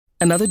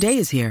Another day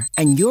is here,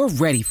 and you're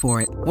ready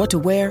for it. What to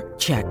wear?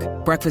 Check.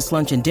 Breakfast,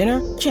 lunch, and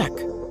dinner? Check.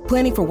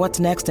 Planning for what's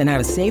next and how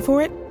to save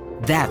for it?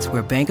 That's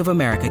where Bank of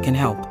America can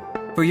help.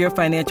 For your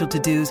financial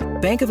to-dos,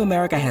 Bank of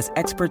America has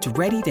experts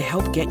ready to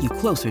help get you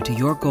closer to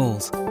your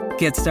goals.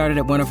 Get started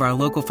at one of our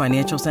local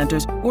financial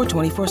centers or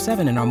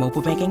 24/7 in our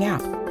mobile banking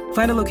app.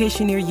 Find a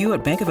location near you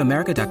at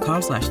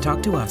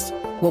bankofamerica.com/talktous.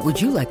 What would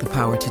you like the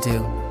power to do?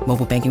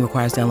 Mobile banking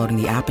requires downloading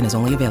the app and is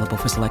only available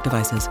for select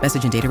devices.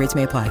 Message and data rates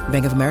may apply.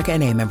 Bank of America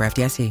N.A., member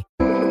FDIC.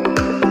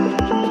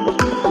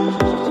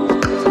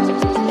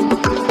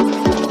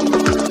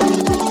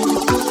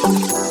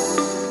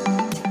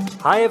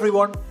 Hi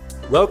everyone,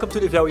 welcome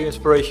to the Value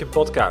Inspiration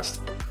Podcast.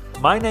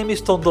 My name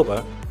is Ton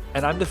Dobbe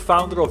and I'm the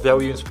founder of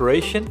Value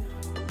Inspiration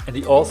and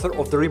the author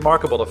of The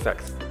Remarkable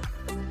Effect.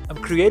 I'm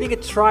creating a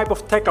tribe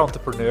of tech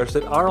entrepreneurs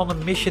that are on a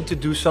mission to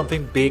do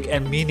something big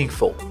and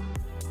meaningful.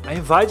 I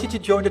invite you to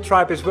join the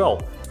tribe as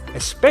well,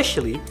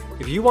 especially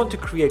if you want to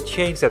create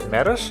change that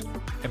matters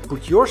and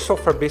put your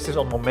software business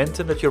on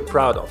momentum that you're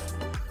proud of.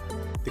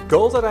 The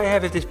goal that I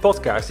have with this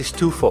podcast is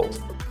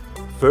twofold.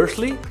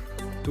 Firstly,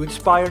 to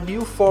inspire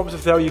new forms of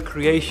value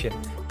creation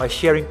by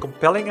sharing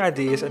compelling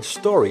ideas and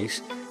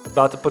stories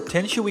about the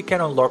potential we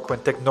can unlock when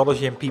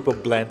technology and people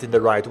blend in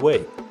the right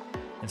way.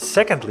 And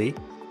secondly,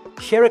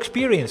 share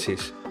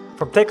experiences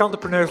from tech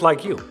entrepreneurs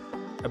like you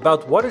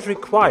about what is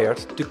required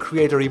to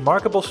create a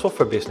remarkable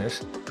software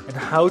business and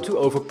how to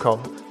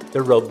overcome the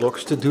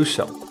roadblocks to do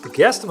so. The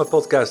guest on my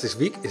podcast this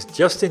week is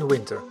Justin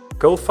Winter,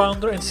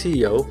 co-founder and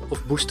CEO of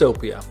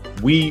Boostopia.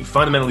 We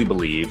fundamentally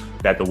believe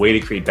that the way to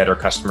create better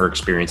customer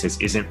experiences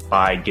isn't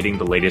by getting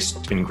the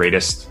latest and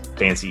greatest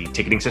fancy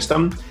ticketing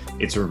system.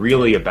 It's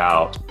really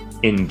about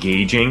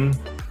engaging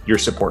your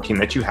support team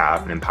that you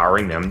have and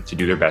empowering them to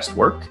do their best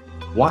work.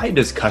 Why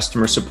does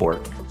customer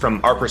support, from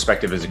our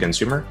perspective as a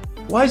consumer,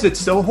 why is it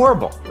so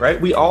horrible, right?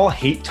 We all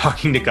hate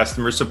talking to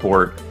customer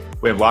support.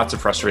 We have lots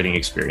of frustrating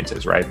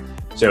experiences, right?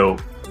 So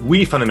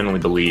we fundamentally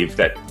believe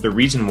that the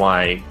reason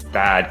why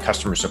bad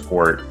customer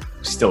support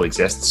still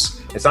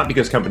exists, it's not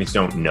because companies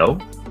don't know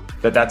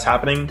that that's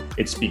happening.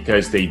 It's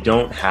because they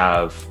don't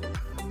have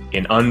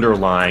an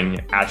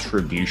underlying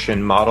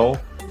attribution model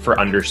for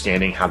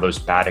understanding how those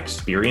bad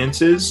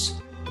experiences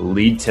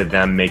lead to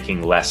them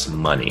making less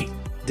money.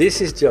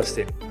 This is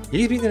Justin.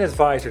 He's been an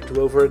advisor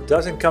to over a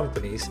dozen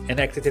companies and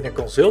acted in a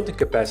consulting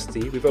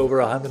capacity with over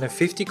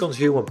 150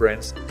 consumer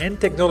brands and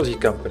technology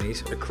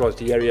companies across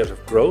the areas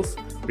of growth,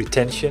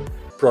 retention,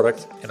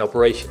 product, and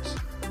operations.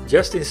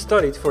 Justin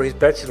studied for his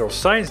Bachelor of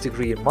Science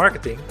degree in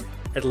marketing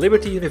at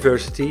Liberty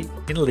University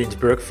in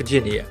Lynchburg,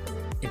 Virginia.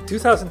 In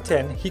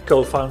 2010, he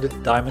co-founded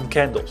Diamond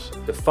Candles,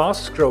 the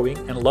fastest growing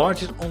and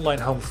largest online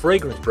home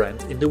fragrance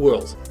brand in the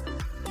world.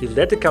 He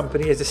led the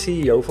company as the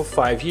CEO for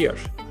 5 years.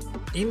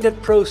 In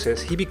that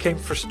process, he became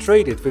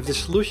frustrated with the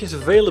solutions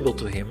available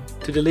to him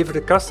to deliver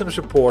the customer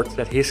support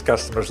that his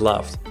customers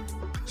loved.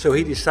 So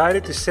he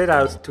decided to set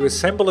out to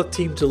assemble a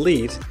team to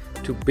lead,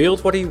 to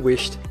build what he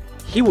wished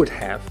he would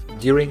have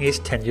during his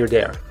tenure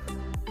there.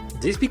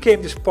 This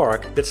became the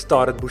spark that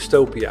started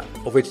Boostopia,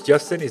 of which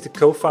Justin is the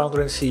co-founder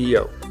and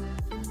CEO.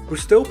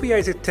 Boostopia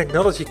is a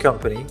technology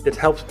company that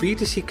helps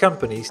B2C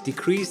companies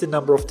decrease the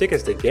number of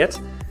tickets they get,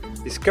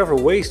 discover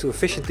ways to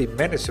efficiently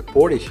manage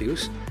support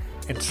issues,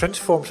 and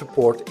transform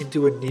support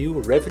into a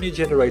new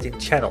revenue-generating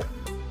channel.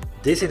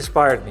 This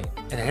inspired me,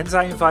 and hence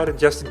I invited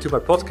Justin to my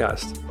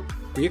podcast.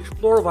 We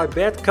explore why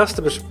bad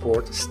customer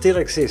support still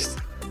exists,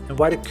 and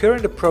why the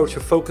current approach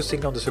of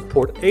focusing on the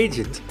support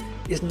agent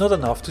is not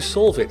enough to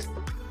solve it.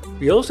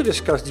 We also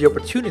discuss the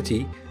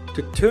opportunity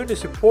to turn the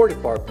support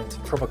department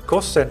from a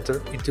cost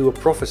center into a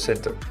profit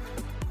center,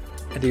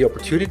 and the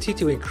opportunity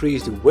to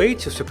increase the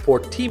wage of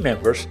support team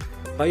members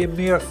by a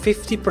mere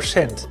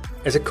 50%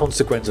 as a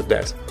consequence of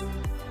that.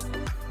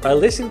 By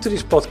listening to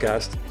this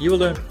podcast, you will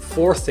learn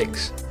 4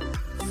 things.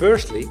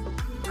 Firstly,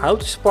 how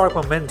to spark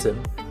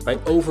momentum by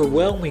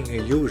overwhelming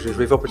your users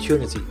with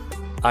opportunity,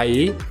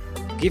 i.e.,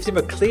 give them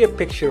a clear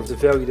picture of the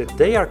value that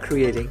they are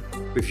creating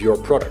with your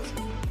product.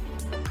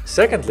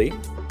 Secondly,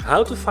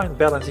 how to find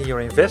balance in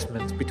your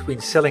investment between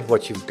selling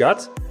what you've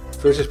got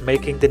versus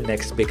making the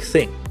next big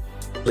thing.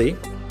 Thirdly,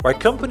 why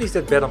companies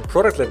that bet on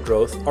product-led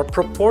growth are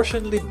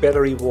proportionally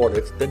better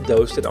rewarded than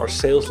those that are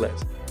sales-led.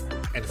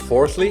 And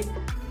fourthly,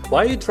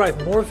 why you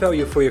drive more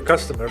value for your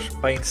customers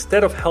by,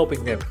 instead of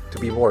helping them to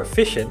be more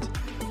efficient,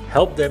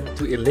 help them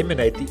to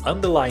eliminate the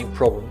underlying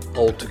problem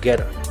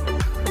altogether.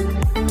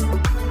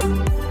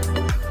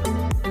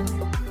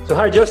 So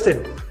hi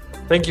Justin,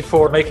 thank you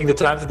for making the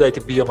time today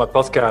to be on my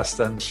podcast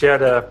and share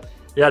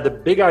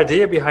the big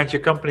idea behind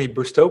your company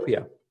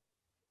Boostopia.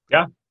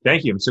 Yeah,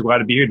 thank you. I'm so glad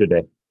to be here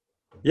today.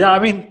 Yeah, I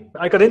mean,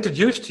 I got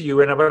introduced to you,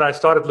 and when I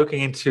started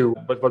looking into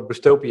what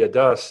Boostopia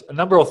does, a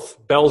number of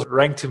bells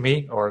rang to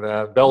me,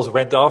 or bells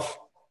went off.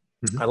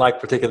 Mm-hmm. I like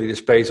particularly the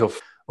space of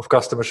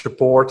customer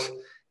support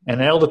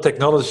and all the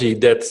technology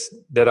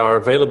that are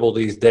available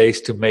these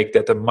days to make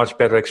that a much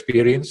better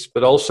experience,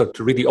 but also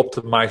to really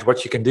optimize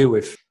what you can do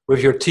with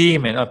your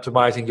team and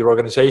optimizing your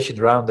organization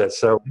around that.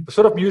 So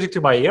sort of music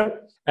to my ear.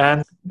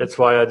 And that's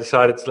why I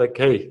decided, like,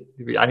 hey,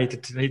 I need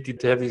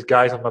to have these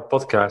guys on my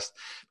podcast.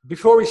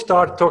 Before we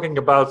start talking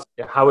about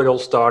how it all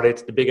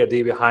started, the big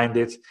idea behind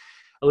it,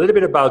 a little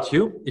bit about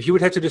you. If you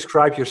would have to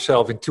describe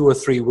yourself in 2 or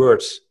 3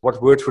 words,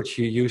 what words would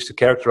you use to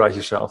characterize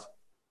yourself?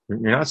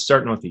 You're not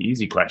starting with the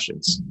easy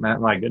questions.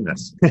 My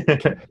goodness.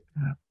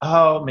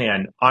 Oh,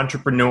 man.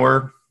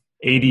 Entrepreneur,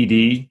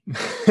 ADD.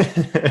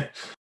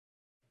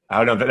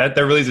 I don't know. That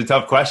really is a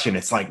tough question.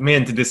 It's like,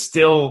 man, to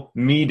distill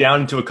me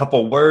down into a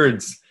couple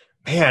words,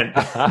 man,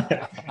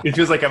 it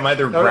feels like I'm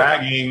either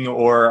bragging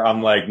or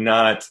I'm like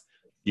not.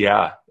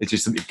 Yeah,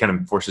 it kind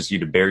of forces you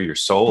to bare your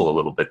soul a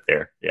little bit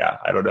there. Yeah,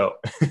 I don't know.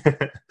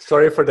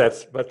 Sorry for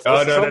that, but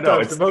no.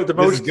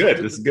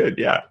 This is good.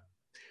 Yeah.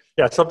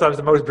 Yeah, sometimes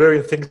the most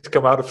brilliant things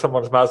come out of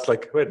someone's mouth.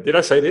 Like, wait, did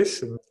I say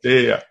this?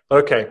 Yeah.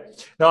 Okay.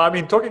 Now, I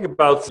mean, talking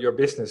about your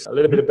business, a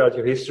little bit about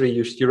your history.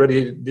 You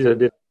already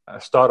did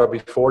a startup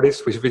before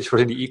this, which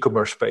was in the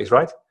e-commerce space,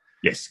 right?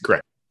 Yes,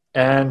 correct.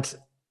 And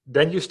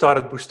then you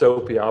started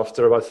Boostopia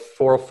after about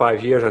 4 or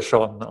 5 years or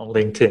so on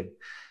LinkedIn.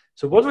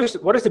 So what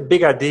is the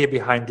big idea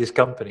behind this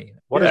company?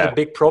 What is the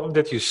big problem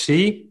that you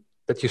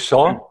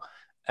saw?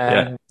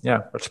 And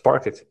what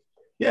sparked it?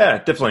 Yeah,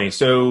 definitely.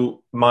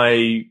 So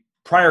my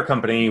prior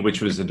company,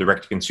 which was a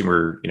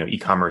direct-to-consumer,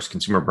 e-commerce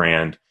consumer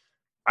brand,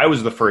 I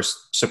was the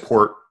first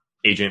support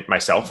agent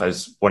myself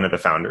as one of the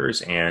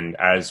founders. And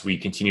as we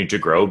continued to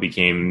grow,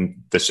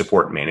 became the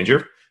support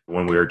manager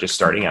when we were just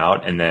starting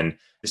out. And then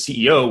the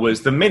CEO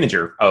was the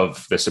manager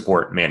of the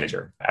support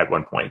manager at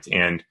one point.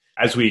 And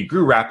as we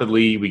grew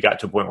rapidly, we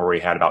got to a point where we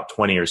had about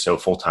 20 or so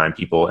full-time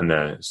people in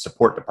the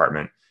support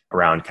department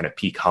around kind of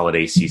peak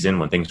holiday season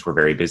when things were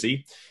very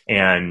busy.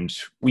 And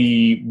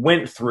we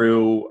went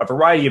through a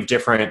variety of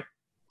different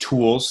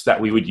tools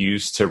that we would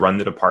use to run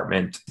the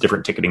department,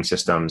 different ticketing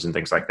systems and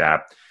things like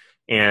that.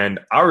 And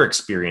our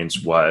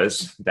experience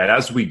was that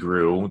as we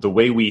grew, the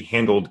way we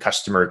handled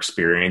customer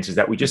experience is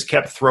that we just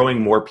kept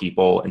throwing more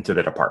people into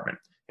the department.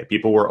 If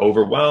people were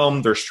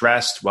overwhelmed or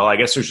stressed, well, I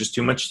guess there's just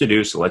too much to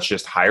do, so let's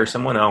just hire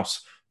someone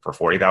else for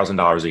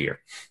 $40,000 a year,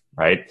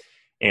 right?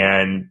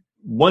 And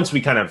once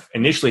we kind of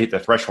initially hit the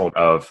threshold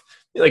of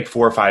like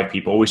 4 or 5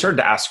 people, we started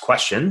to ask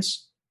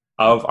questions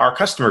of our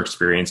customer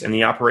experience and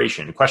the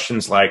operation.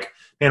 Questions like,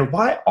 man,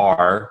 why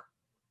are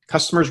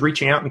customers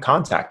reaching out and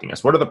contacting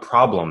us? What are the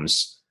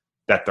problems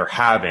that they're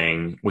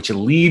having, which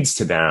leads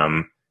to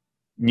them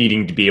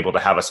needing to be able to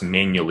have us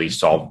manually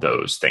solve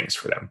those things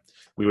for them?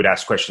 We would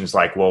ask questions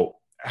like, well,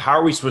 how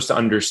are we supposed to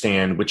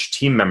understand which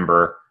team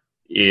member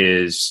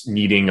is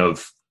needing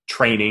of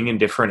training in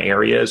different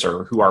areas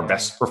or who our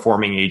best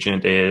performing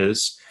agent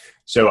is?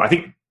 So I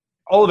think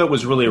all of it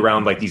was really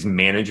around like these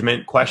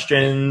management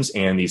questions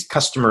and these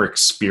customer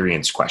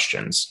experience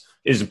questions,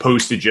 as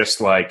opposed to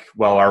just like,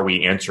 well, are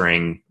we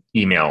answering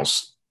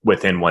emails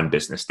within one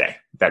business day?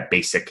 That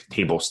basic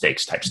table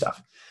stakes type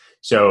stuff.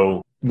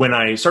 So when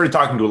I started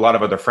talking to a lot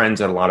of other friends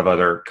at a lot of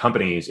other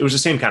companies, it was the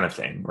same kind of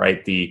thing,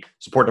 right? The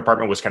support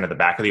department was kind of the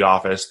back of the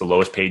office, the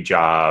lowest paid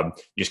job.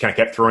 You just kind of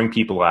kept throwing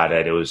people at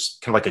it. It was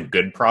kind of like a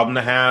good problem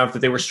to have that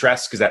they were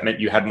stressed because that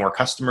meant you had more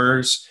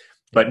customers.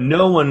 But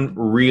no one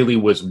really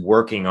was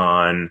working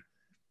on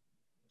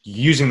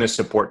using the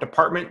support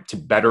department to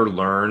better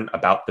learn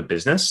about the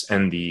business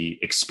and the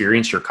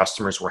experience your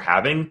customers were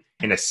having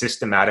in a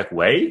systematic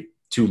way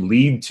to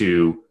lead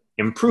to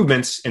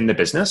improvements in the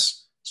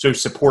business. So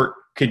support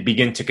could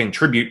begin to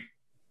contribute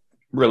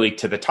really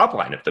to the top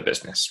line of the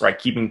business, right?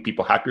 Keeping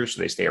people happier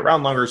so they stay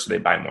around longer, so they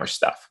buy more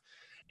stuff.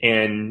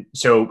 And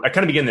so I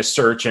kind of began this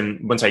search.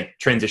 And once I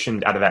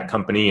transitioned out of that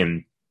company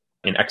and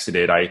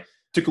exited, I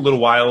took a little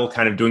while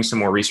kind of doing some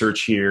more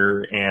research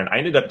here. And I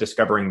ended up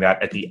discovering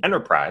that at the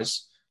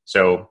enterprise,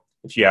 so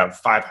if you have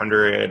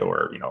 500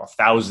 or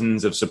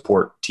thousands of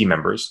support team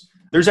members,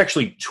 there's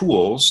actually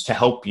tools to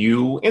help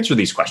you answer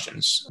these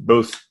questions,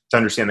 both to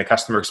understand the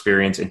customer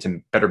experience and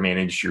to better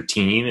manage your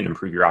team and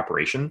improve your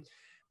operation.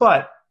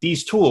 But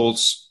these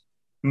tools,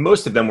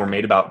 most of them were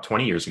made about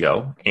 20 years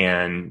ago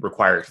and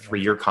require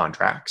 3-year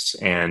contracts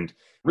and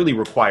really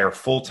require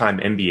full-time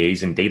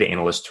MBAs and data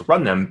analysts to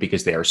run them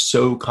because they are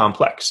so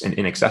complex and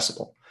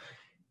inaccessible.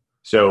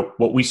 So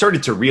what we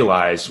started to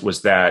realize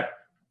was that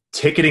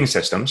ticketing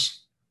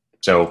systems,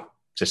 so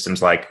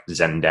systems like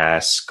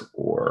Zendesk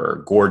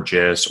or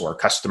Gorgias or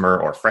Customer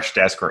or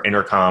Freshdesk or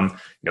Intercom,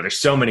 there's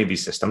so many of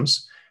these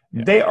systems.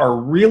 They are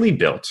really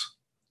built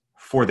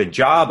for the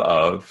job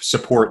of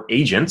support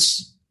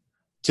agents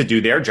to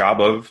do their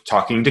job of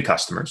talking to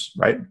customers,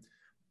 right?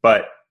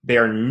 But they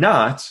are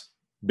not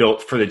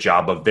built for the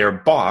job of their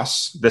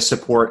boss, the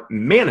support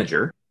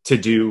manager, to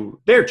do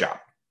their job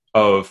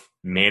of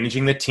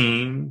managing the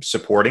team,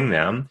 supporting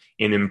them,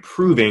 and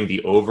improving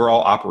the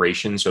overall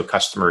operation so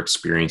customer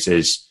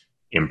experiences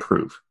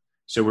improve.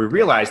 So we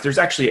realized there's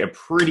actually a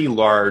pretty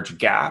large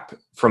gap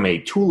from a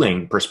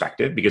tooling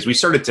perspective because we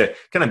started to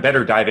kind of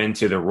better dive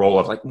into the role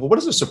of like, well, what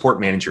does a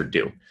support manager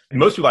do? And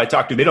most people I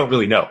talk to, they don't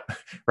really know,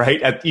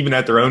 right? Even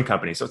at their own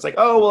company. So it's like,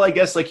 oh, well, I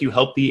guess like you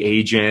help the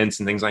agents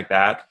and things like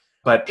that.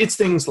 But it's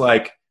things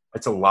like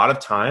It's a lot of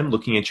time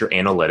looking at your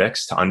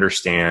analytics to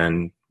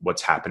understand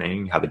what's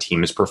happening, how the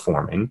team is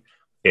performing.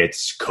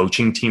 It's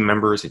coaching team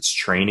members, it's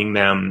training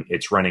them,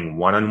 it's running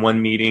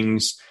one-on-one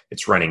meetings,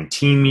 it's running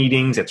team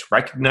meetings, it's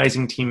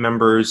recognizing team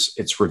members,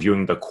 it's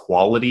reviewing the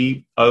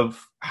quality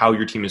of how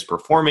your team is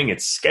performing,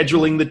 it's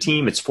scheduling the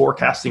team, it's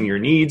forecasting your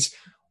needs.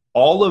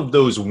 All of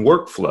those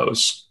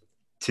workflows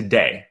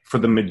today for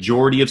the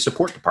majority of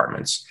support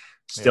departments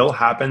still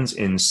happens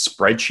in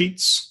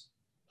spreadsheets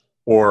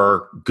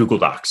or Google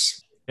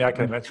Docs. Yeah, I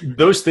can imagine.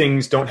 Those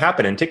things don't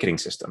happen in ticketing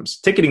systems.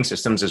 Ticketing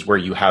systems is where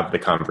you have the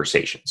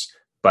conversations,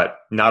 but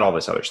not all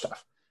this other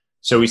stuff.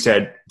 So we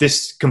said,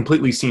 this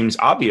completely seems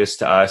obvious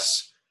to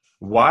us.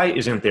 Why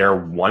isn't there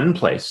one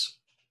place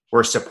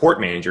where support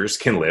managers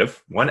can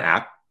live, one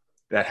app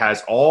that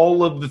has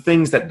all of the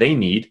things that they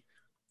need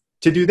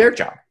to do their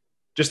job?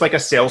 Just like a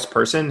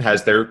salesperson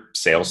has their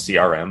sales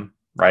CRM,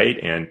 right?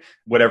 And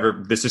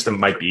whatever the system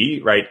might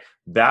be, right?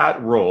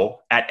 That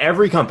role at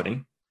every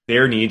company,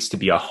 there needs to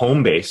be a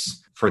home base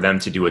for them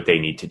to do what they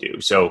need to do.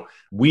 So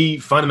we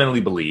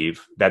fundamentally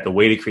believe that the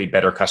way to create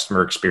better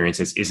customer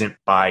experiences isn't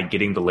by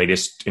getting the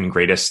latest and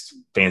greatest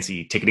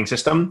fancy ticketing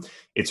system.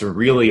 It's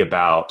really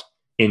about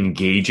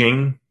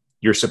engaging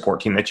your support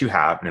team that you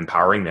have and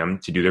empowering them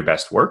to do their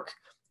best work,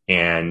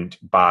 and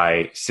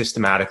by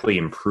systematically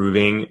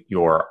improving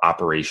your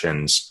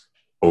operations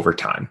over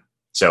time.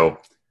 So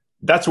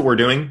that's what we're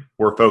doing.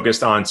 We're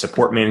focused on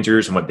support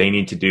managers and what they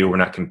need to do. We're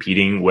not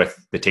competing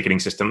with the ticketing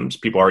systems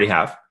people already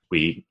have.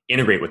 We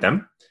integrate with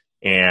them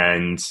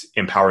and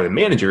empower the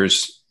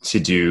managers to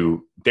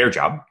do their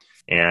job.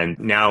 And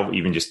now,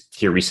 even just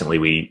here recently,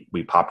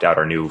 we popped out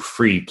our new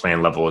free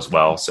plan level as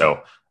well.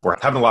 So we're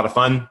having a lot of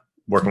fun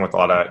working with a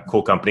lot of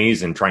cool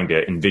companies and trying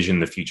to envision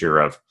the future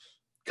of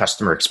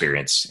customer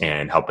experience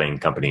and helping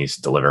companies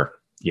deliver,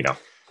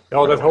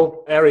 Oh, that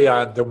whole area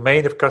and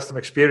domain of customer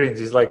experience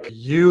is like a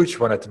huge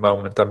one at the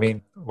moment. I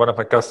mean, one of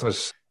my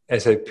customers,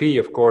 SAP,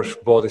 of course,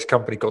 bought this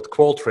company called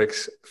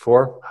Qualtrics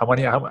for how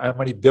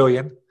many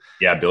billion?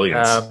 Yeah,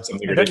 billions.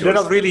 And they're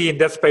not really in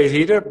that space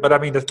either. But I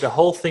mean, the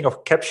whole thing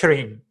of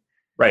capturing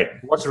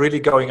what's really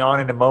going on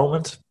in the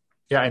moment,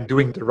 and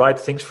doing the right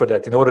things for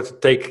that in order to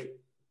take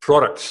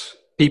products,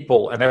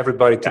 people, and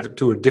everybody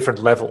to a different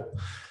level.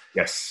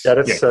 Yes. Yeah,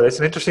 that's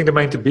an interesting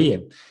domain to be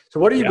in. So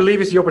what do you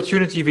believe is the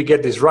opportunity if we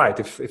get this right?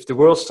 If the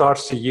world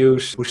starts to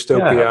use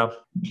Boostopia,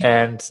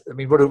 and I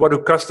mean, what do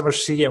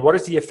customers see, and what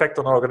is the effect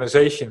on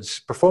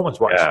organizations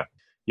performance-wise?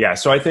 Yeah.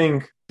 So I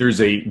think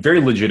there's a very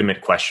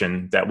legitimate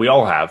question that we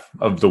all have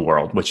of the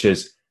world, which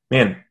is,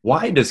 man,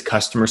 why does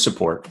customer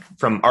support,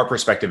 from our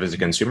perspective as a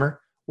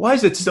consumer, why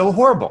is it so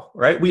horrible,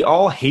 right? We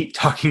all hate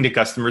talking to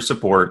customer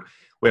support.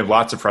 We have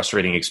lots of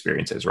frustrating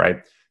experiences,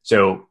 right?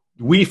 So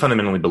we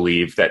fundamentally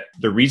believe that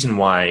the reason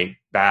why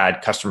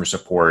bad customer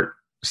support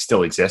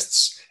still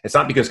exists, it's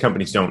not because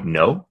companies don't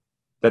know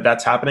that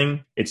that's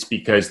happening. It's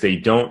because they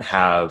don't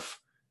have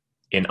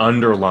an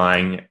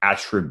underlying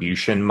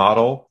attribution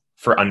model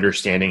for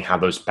understanding how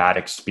those bad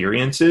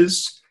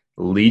experiences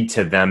lead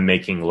to them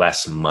making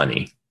less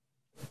money,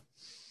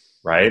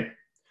 right?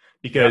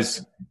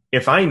 Because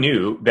if I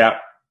knew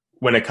that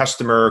when a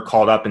customer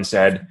called up and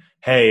said,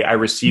 hey, I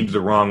received the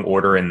wrong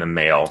order in the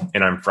mail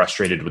and I'm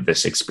frustrated with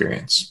this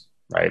experience,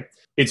 right?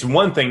 It's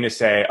one thing to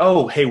say,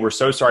 oh, hey, we're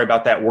so sorry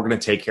about that. We're going to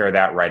take care of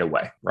that right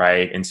away,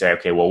 right? And say,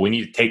 okay, well, we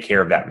need to take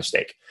care of that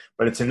mistake.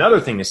 But it's another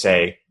thing to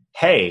say,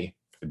 hey,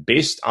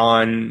 based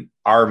on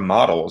our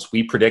models,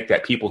 we predict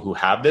that people who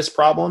have this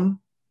problem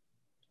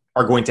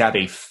are going to have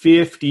a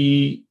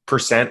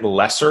 50%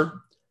 lesser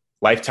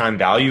lifetime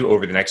value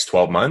over the next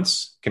 12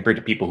 months compared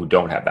to people who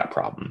don't have that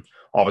problem.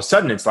 All of a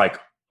sudden, it's like,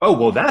 oh,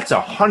 well, that's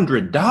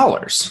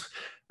 $100,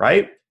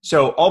 right?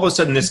 So all of a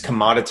sudden, this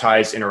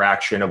commoditized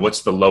interaction of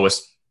what's the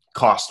lowest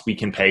cost we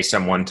can pay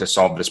someone to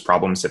solve this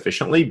problem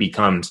sufficiently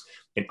becomes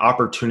an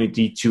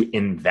opportunity to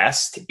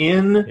invest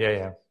in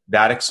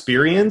that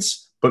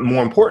experience. But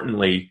more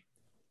importantly,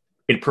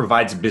 it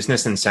provides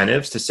business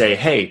incentives to say,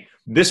 hey,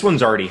 this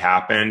one's already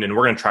happened and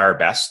we're going to try our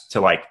best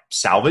to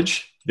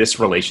salvage this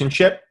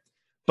relationship.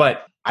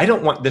 But I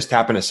don't want this to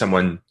happen to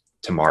someone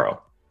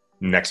tomorrow,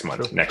 next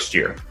month, next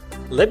year.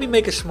 Let me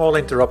make a small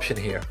interruption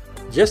here.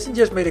 Justin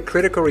just made a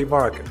critical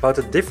remark about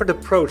the different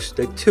approach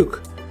they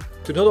took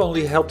to not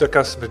only help their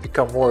customers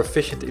become more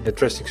efficient in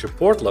addressing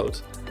support load,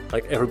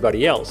 like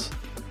everybody else,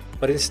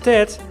 but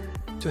instead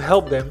to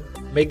help them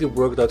make the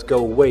workload go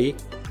away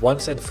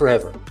once and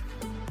forever.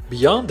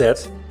 Beyond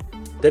that,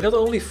 they're not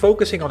only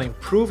focusing on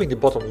improving the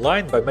bottom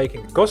line by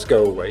making costs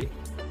go away,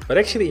 but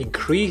actually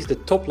increase the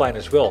top line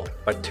as well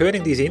by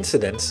turning these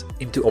incidents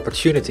into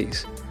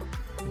opportunities.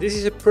 This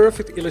is a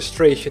perfect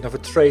illustration of a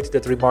trait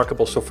that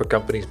remarkable software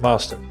companies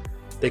master.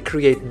 They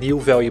create new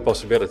value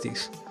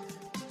possibilities.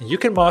 You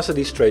can master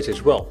these traits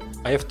as well.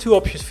 I have two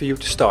options for you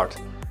to start.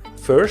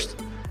 First,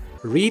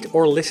 read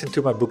or listen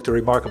to my book, The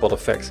Remarkable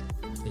Effect.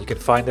 You can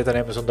find it on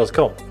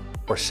Amazon.com.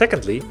 Or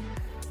secondly,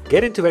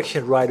 get into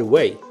action right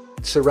away.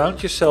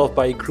 Surround yourself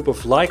by a group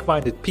of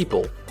like-minded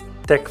people,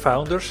 tech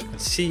founders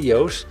and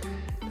CEOs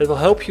that will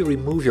help you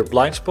remove your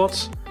blind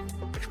spots,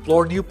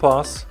 explore new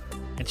paths,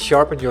 and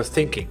sharpen your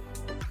thinking.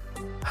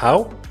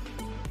 How?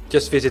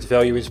 Just visit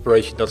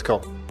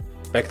valueinspiration.com.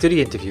 Back to the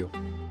interview.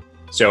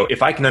 So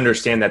if I can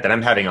understand that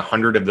I'm having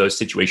 100 of those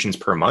situations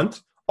per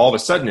month, all of a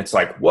sudden it's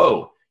like,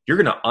 whoa, you're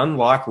going to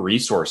unlock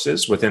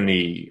resources within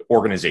the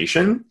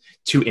organization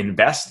to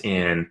invest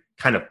in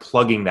kind of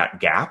plugging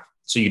that gap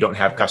so you don't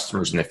have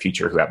customers in the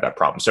future who have that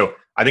problem. So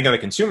I think on the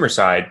consumer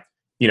side,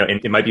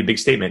 and it might be a big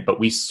statement,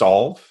 but we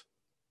solve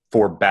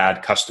for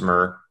bad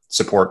customer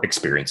support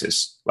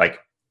experiences. Like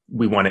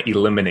we want to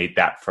eliminate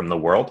that from the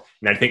world.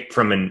 And I think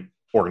from an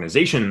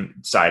organization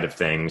side of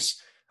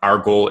things, our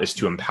goal is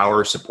to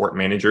empower support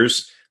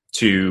managers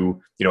to,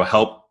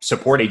 help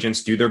support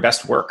agents do their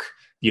best work.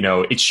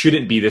 It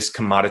shouldn't be this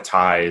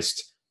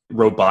commoditized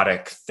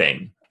robotic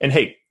thing. And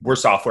hey, we're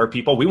software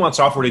people. We want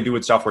software to do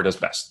what software does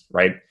best,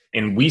 right?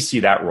 And we see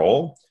that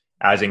role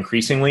as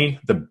increasingly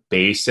the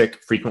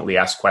basic frequently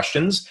asked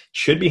questions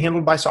should be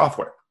handled by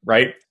software,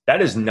 right?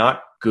 That is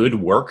not good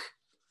work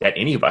that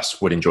any of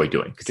us would enjoy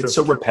doing because it's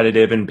so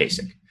repetitive and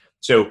basic.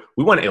 So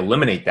we want to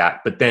eliminate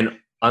that, but then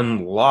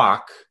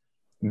unlock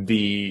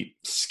the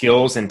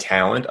skills and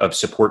talent of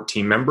support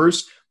team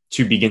members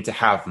to begin to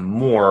have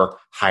more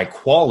high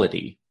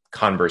quality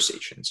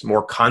conversations,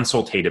 more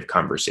consultative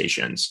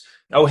conversations.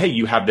 Oh, hey,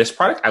 you have this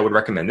product. I would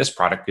recommend this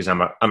product because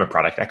I'm a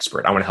product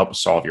expert. I want to help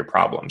solve your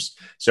problems.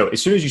 So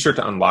as soon as you start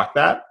to unlock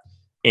that,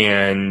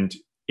 and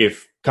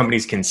if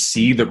companies can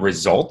see the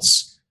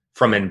results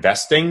from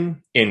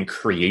investing in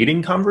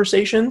creating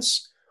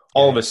conversations,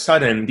 all of a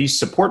sudden these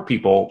support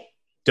people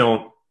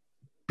don't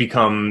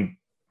become,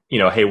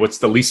 hey, what's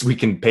the least we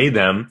can pay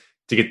them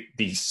to get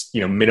these,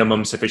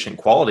 minimum sufficient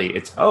quality?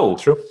 It's,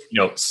 true.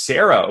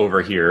 Sarah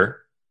over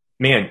here,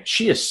 man,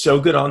 she is so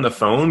good on the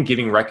phone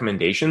giving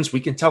recommendations. We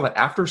can tell that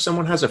after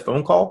someone has a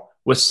phone call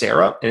with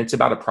Sarah and it's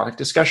about a product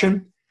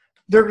discussion,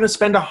 they're going to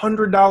spend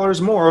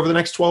 $100 more over the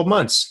next 12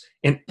 months.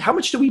 And how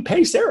much do we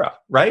pay Sarah,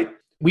 right?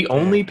 We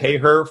only pay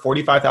her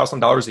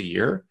 $45,000 a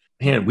year.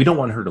 Man, we don't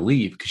want her to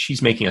leave because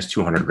she's making us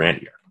 $200,000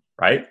 a year,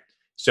 right?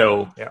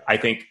 So I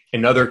think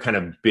another kind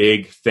of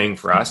big thing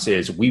for us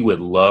is we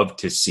would love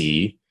to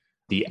see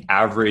the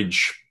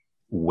average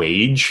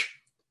wage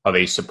of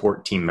a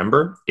support team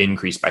member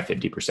increase by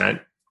 50%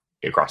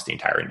 across the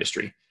entire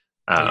industry.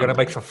 You're going to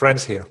make some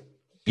friends here.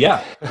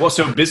 Yeah. Well,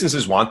 so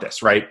businesses want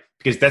this, right?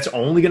 Because that's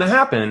only going to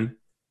happen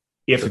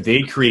if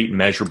they create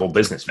measurable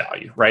business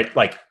value, right?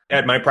 Like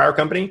at my prior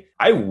company,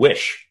 I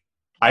wish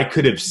I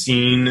could have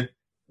seen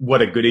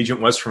what a good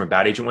agent was from a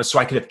bad agent was, so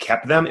I could have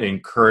kept them and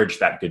encouraged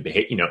that good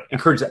behavior,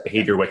 encourage that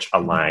behavior which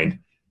aligned,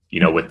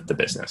 with the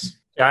business.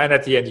 Yeah, and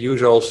at the end,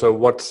 use also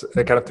what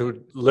kind of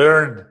to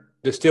learn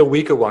the still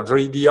weaker ones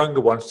or the younger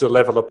ones to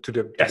level up to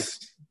the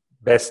best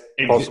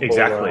possible.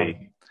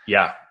 Exactly.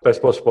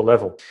 Best possible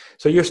level.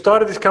 So you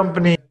started this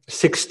company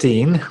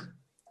 16,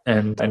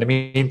 and in the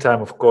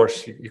meantime, of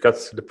course, you got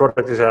the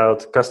product is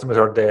out, customers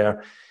are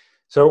there.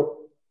 So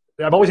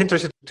I'm always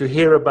interested to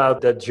hear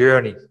about that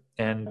journey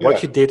and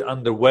what you did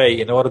underway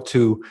in order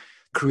to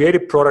create a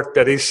product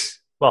that is,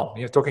 well,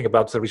 you're talking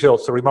about the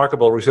results, the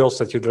remarkable results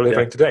that you're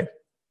delivering today.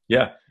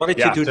 Yeah. What did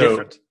you do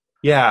different?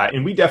 Yeah.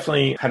 And we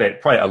definitely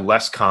had probably a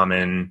less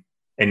common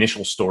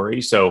initial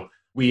story. So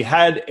we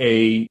had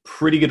a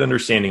pretty good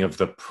understanding of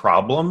the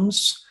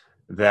problems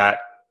that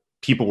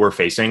people were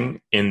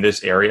facing in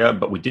this area,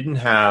 but we didn't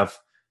have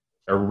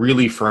a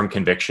really firm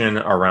conviction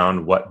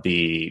around what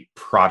the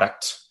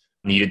product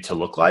needed to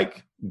look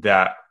like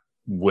that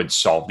would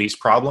solve these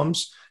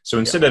problems. So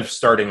instead of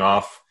starting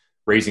off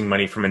raising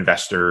money from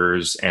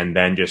investors and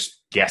then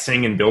just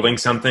guessing and building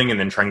something and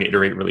then trying to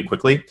iterate really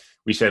quickly,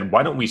 we said,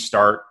 why don't we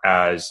start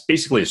as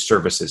basically a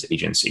services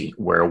agency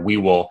where we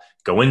will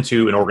go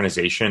into an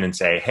organization and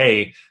say,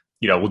 hey,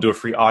 we'll do a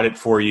free audit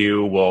for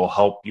you. We'll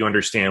help you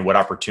understand what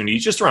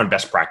opportunities just around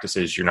best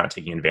practices you're not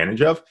taking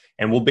advantage of.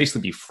 And we'll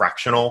basically be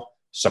fractional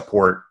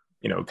support,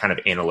 kind of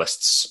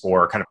analysts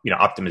or kind of,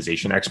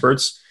 optimization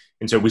experts.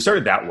 And so we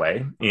started that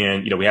way.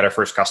 And, we had our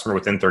first customer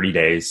within 30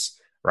 days,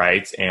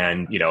 right?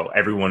 And,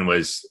 everyone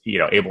was,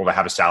 able to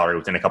have a salary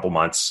within a couple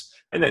months.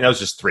 And then that was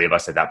just 3 of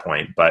us at that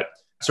point. But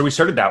so we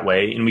started that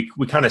way, and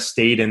we kind of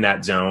stayed in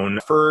that zone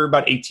for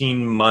about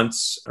 18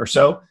 months or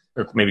so,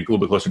 or maybe a little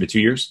bit closer to 2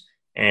 years.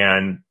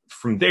 And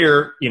from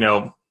there,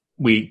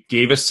 we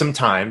gave us some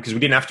time because we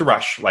didn't have to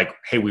rush. Like,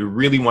 hey, we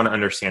really want to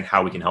understand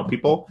how we can help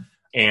people.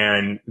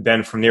 And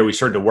then from there, we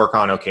started to work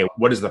on, okay,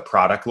 what does the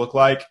product look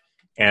like?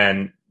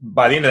 And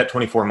by the end of that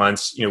 24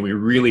 months, we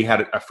really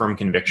had a firm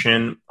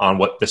conviction on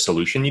what the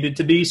solution needed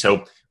to be.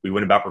 So we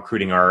went about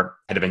recruiting our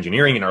head of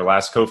engineering and our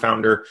last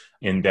co-founder,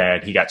 and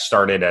that he got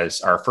started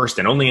as our first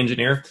and only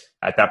engineer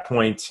at that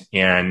point.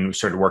 And we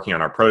started working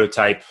on our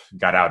prototype,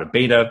 got out of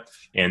beta,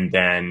 and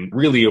then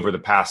really over the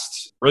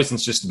past, really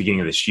since just the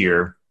beginning of this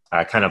year,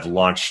 kind of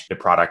launched the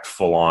product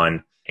full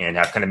on and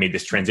have kind of made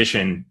this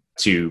transition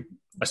to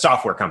a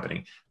software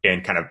company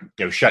and kind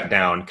of shut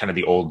down kind of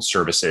the old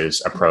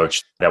services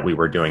approach that we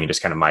were doing and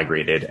just kind of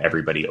migrated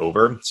everybody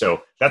over.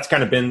 So that's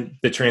kind of been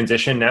the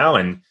transition now.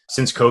 And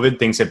since COVID,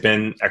 things have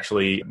been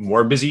actually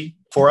more busy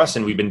for us,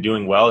 and we've been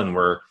doing well, and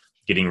we're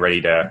getting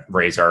ready to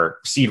raise our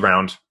seed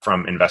round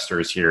from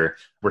investors here.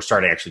 We're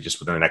starting actually just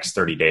within the next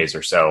 30 days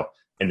or so.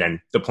 And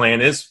then the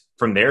plan is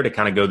from there to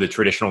kind of go the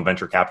traditional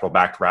venture capital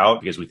backed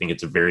route, because we think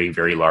it's a very,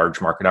 very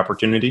large market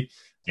opportunity.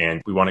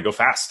 And we want to go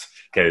fast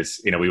because,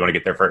 we want to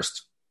get there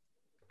first.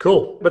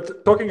 Cool.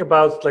 But talking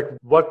about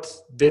what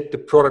did the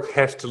product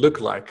have to look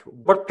like?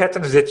 What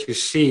patterns did you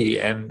see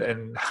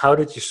and how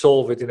did you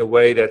solve it in a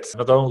way that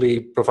not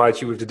only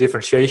provides you with the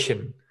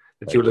differentiation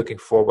that you're looking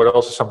for, but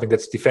also something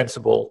that's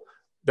defensible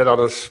that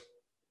others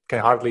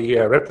can hardly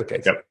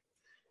replicate? Yep.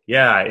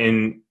 Yeah.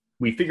 And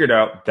we figured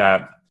out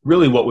that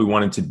really what we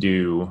wanted to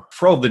do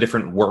for all the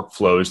different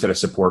workflows that a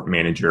support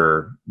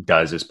manager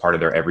does as part of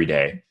their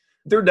everyday,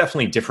 there are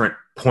definitely different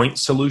point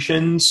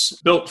solutions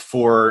built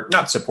for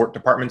not support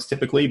departments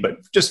typically, but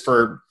just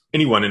for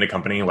anyone in a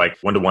company, like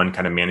one-to-one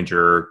kind of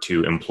manager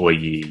to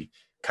employee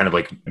kind of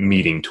like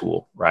meeting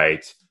tool,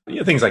 right?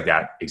 Things like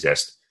that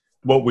exist.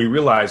 What we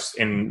realized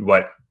and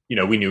what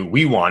we knew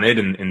we wanted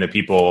and the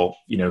people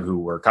who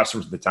were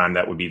customers at the time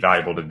that would be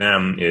valuable to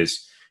them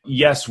is,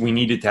 yes, we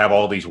needed to have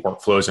all these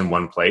workflows in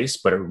one place,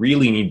 but it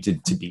really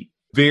needed to be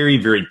very,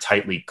 very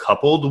tightly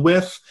coupled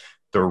with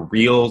the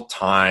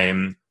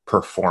real-time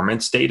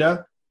performance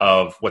data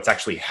of what's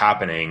actually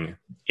happening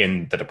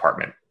in the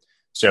department.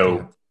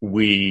 So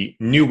we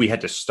knew we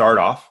had to start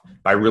off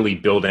by really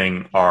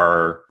building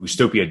our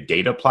Ustopia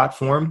data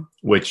platform,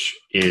 which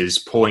is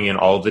pulling in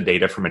all of the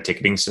data from a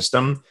ticketing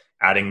system,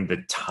 adding the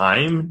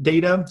time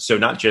data. So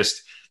not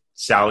just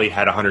Sally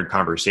had 100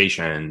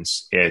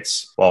 conversations.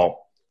 It's,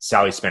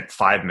 Sally spent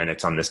 5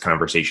 minutes on this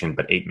conversation,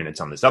 but 8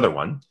 minutes on this other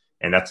one.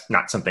 And that's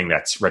not something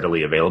that's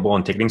readily available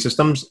in ticketing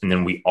systems. And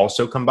then we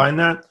also combine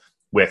that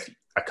with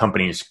a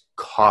company's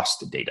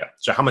cost data.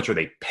 So how much are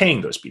they paying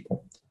those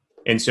people?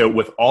 And so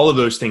with all of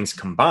those things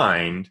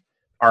combined,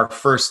 our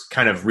first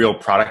kind of real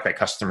product that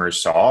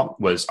customers saw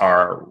was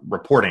our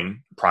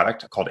reporting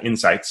product called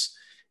Insights.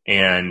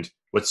 And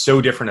what's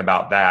so different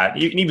about that,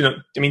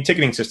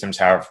 ticketing systems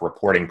have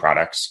reporting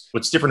products.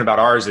 What's different about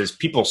ours is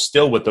people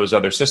still with those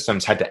other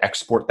systems had to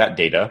export that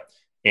data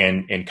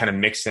and kind of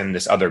mix in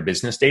this other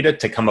business data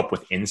to come up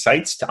with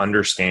insights to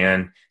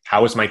understand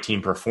how is my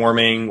team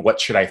performing?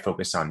 What should I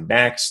focus on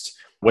next?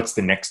 What's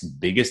the next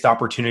biggest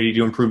opportunity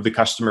to improve the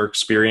customer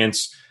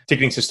experience?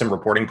 Ticketing system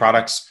reporting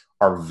products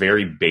are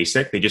very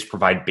basic. They just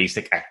provide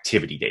basic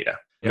activity data,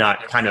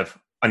 not kind of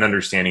an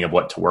understanding of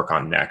what to work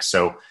on next.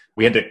 So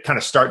we had to kind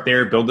of start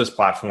there, build this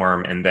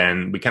platform, and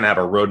then we kind of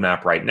have a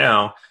roadmap right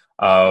now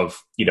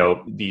of,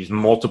 these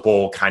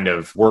multiple kind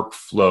of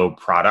workflow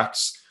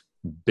products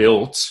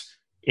built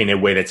in a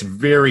way that's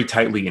very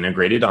tightly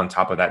integrated on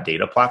top of that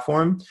data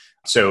platform.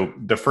 So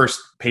the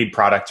first paid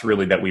product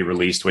really that we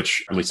released,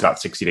 which released about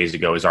 60 days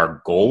ago, is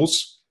our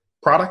goals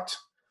product.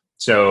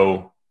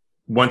 So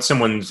once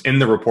someone's in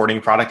the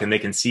reporting product and they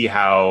can see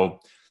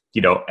how,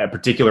 a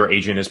particular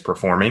agent is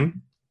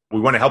performing, we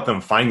want to help them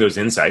find those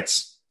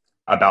insights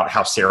about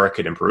how Sarah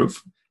could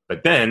improve.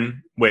 But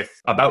then with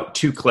about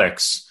 2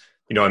 clicks,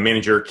 a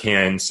manager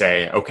can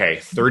say, okay,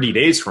 30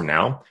 days from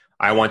now,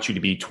 I want you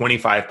to be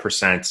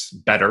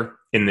 25% better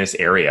in this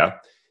area.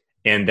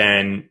 And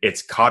then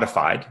it's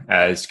codified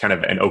as kind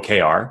of an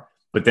OKR.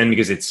 But then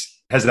because it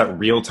has that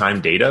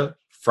real-time data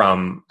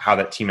from how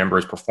that team member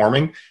is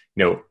performing,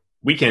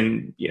 we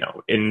can,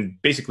 in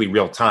basically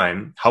real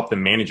time, help the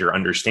manager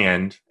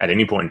understand at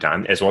any point in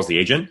time, as well as the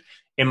agent,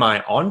 am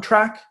I on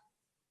track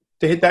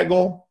to hit that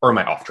goal or am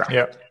I off track?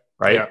 Yeah.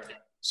 Right. Yeah.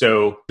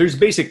 So there's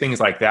basic things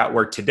like that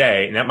where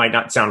today, and that might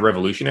not sound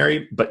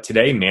revolutionary, but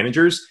today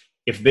managers,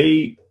 if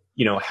they,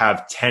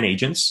 have 10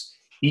 agents,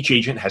 each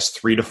agent has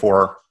 3 to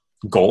 4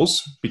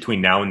 goals between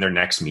now and their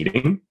next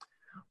meeting.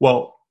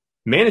 Well,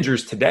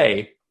 managers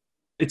today,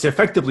 it's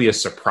effectively a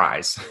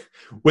surprise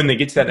when they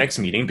get to that next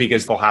meeting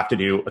because they'll have to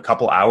do a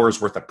couple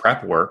hours worth of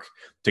prep work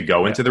to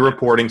go into the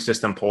reporting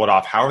system, pull it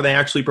off. How are they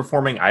actually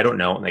performing? I don't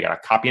know. And they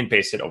got to copy and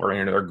paste it over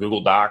into their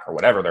Google Doc or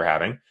whatever they're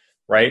having,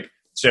 right?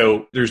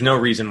 So there's no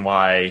reason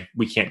why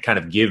we can't kind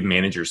of give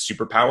managers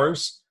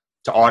superpowers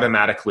to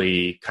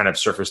automatically kind of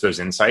surface those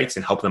insights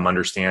and help them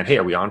understand, hey,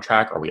 are we on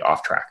track? Are we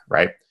off track,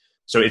 right?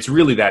 So it's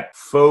really that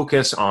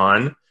focus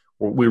on,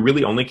 we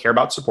really only care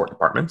about support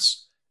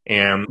departments.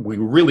 And we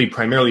really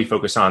primarily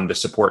focus on the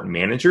support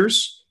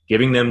managers,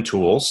 giving them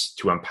tools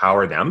to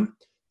empower them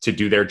to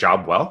do their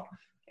job well.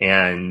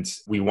 And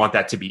we want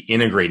that to be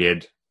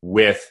integrated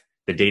with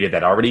the data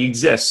that already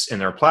exists in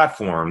their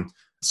platform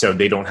so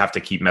they don't have to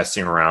keep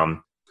messing around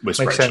with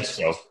spreadsheets.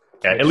 So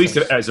at least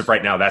as of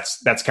right now,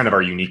 that's kind of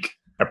our unique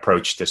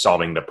approach to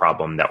solving the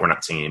problem that we're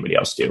not seeing anybody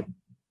else do.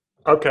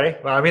 Okay.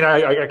 Well,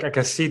 I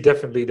can see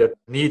definitely that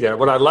need there.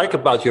 What I like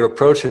about your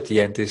approach at the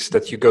end is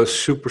that you go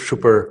super,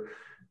 super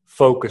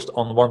focused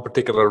on one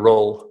particular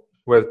role,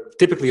 where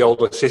typically all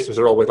the systems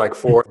are always like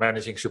for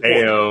managing support.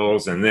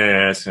 Sales and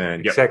this.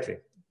 And exactly.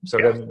 So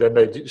then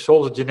they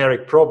solve a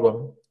generic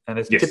problem, and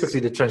it's typically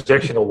the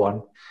transactional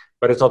one,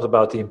 but it's not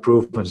about the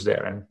improvements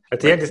there. And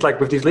at the end, it's like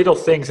with these little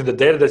things and the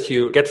data that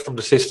you get from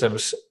the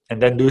systems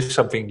and then do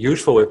something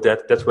useful with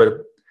that, that's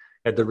where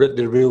the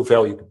real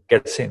value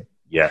gets in.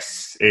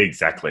 Yes,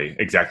 exactly.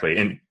 Exactly.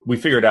 And we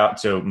figured out,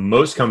 so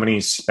most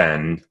companies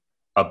spend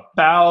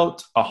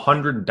about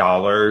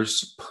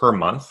 $100 per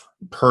month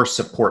per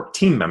support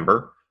team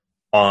member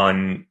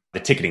on the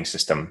ticketing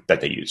system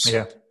that they use.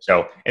 Yeah.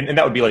 So, and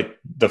that would be like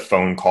the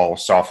phone call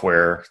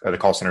software, or the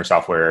call center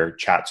software,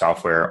 chat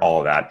software, all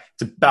of that.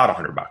 It's about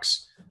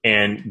 $100.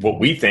 And what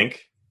we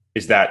think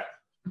is that,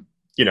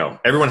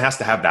 everyone has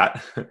to have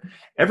that.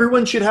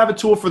 Everyone should have a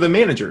tool for the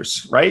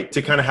managers, right?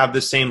 To kind of have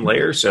the same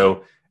layer.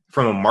 So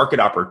from a market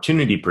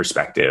opportunity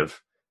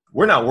perspective,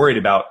 we're not worried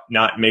about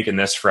not making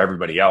this for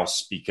everybody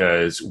else,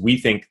 because we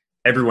think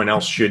everyone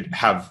else should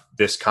have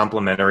this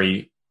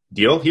complementary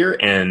deal here.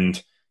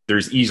 And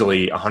there's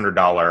easily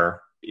 $100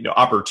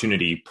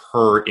 opportunity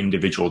per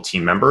individual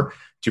team member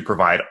to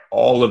provide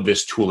all of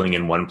this tooling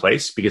in one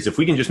place. Because if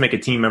we can just make a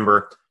team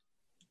member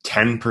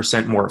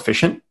 10% more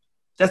efficient,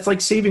 that's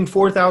like saving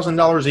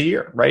 $4,000 a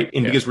year, right?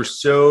 And because we're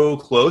so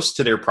close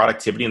to their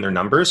productivity and their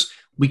numbers,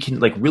 we can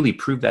like really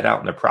prove that out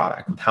in the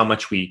product with how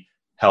much we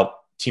help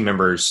team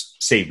members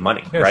save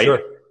money, right? Sure.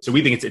 So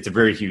we think it's a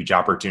very huge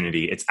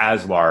opportunity. It's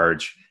as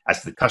large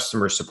as the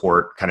customer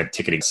support kind of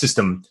ticketing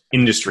system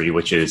industry,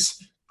 which is,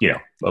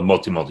 a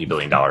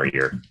multi-billion dollar a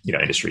year,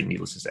 industry,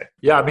 needless to say.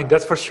 Yeah, I mean,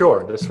 that's for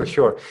sure. That's for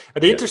sure.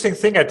 And the interesting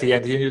thing at the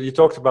end, you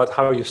talked about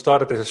how you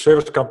started as a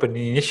service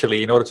company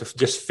initially in order to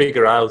just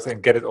figure out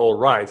and get it all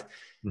right.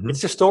 Mm-hmm.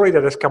 It's a story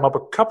that has come up a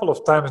couple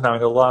of times now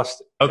in the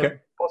last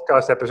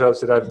podcast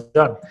episodes that I've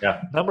done.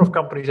 Yeah. A number of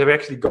companies have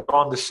actually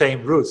gone the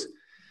same route,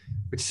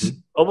 which is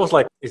almost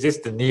like, is this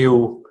the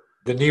new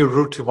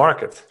route to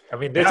market? I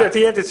mean, at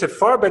the end, it's a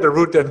far better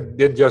route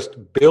than just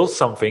build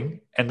something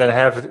and then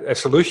have a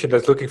solution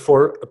that's looking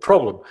for a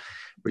problem,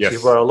 which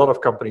is where a lot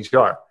of companies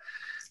are.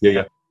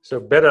 Yeah. So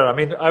better. I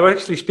mean, I was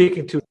actually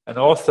speaking to an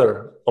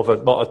author of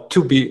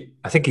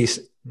I think he's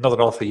not an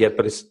author yet,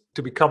 but it's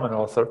to become an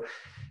author,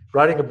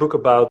 writing a book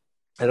about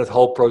that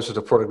whole process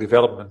of product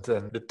development.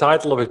 And the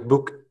title of his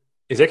book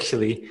is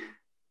actually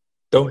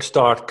Don't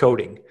Start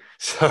Coding.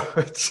 So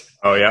it's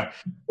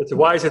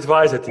wise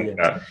advice at the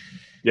end.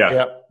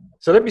 Yeah.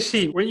 So let me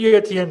see. When you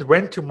at the end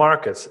went to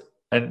market,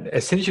 and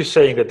since you're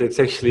saying that it's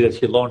actually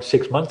that you launched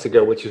 6 months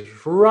ago, which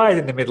is right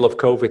in the middle of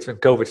COVID when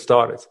COVID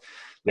started,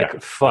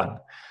 fun.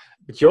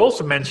 But you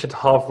also mentioned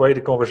halfway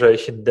the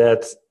conversation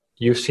that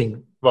you've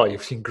seen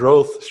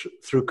growth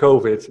through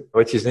COVID,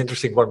 which is an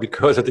interesting one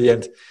because at the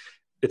end,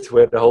 it's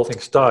where the whole thing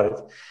started.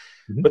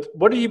 Mm-hmm. But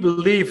what do you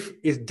believe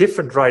is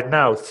different right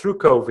now through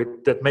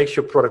COVID that makes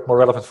your product more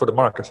relevant for the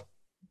market?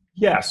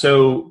 Yeah.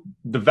 So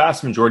the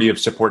vast majority of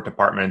support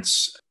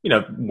departments,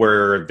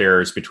 where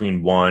there's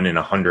between 1 and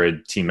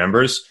 100 team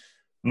members,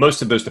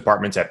 most of those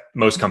departments at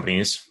most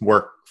companies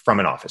work from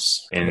an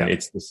office, and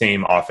it's the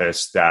same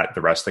office that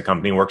the rest of the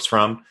company works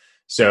from.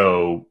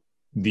 So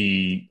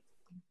the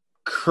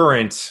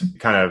current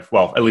kind of,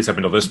 at least up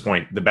until this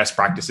point, the best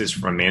practices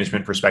from a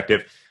management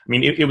perspective, I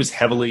mean, it was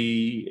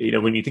heavily,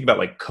 when you think about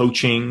like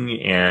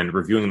coaching and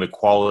reviewing the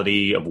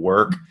quality of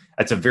work,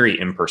 that's a very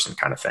in-person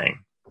kind of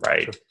thing,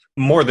 right? Sure.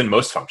 More than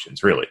most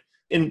functions, really.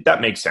 And that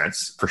makes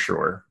sense for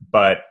sure.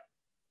 But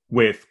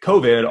with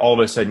COVID, all of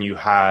a sudden you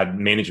had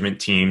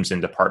management teams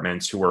and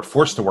departments who were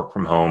forced to work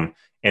from home.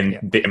 And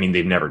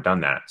they've never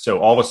done that. So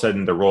all of a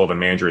sudden the role of a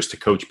manager is to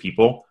coach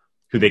people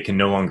who they can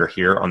no longer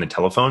hear on the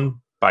telephone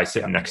by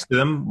sitting next to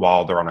them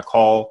while they're on a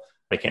call.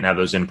 They can't have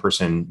those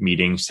in-person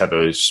meetings, have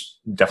those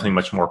definitely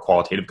much more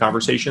qualitative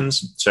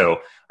conversations. So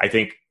I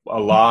think a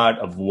lot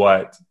of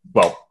what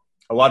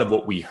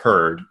we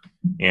heard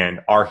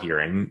and are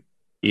hearing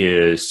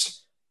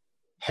is,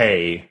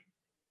 hey,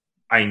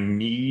 I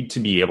need to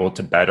be able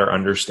to better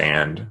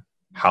understand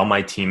how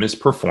my team is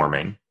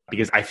performing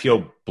because I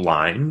feel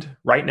blind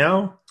right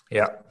now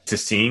to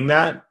seeing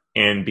that.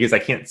 And because I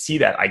can't see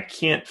that, I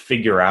can't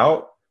figure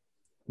out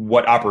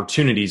what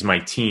opportunities my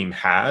team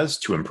has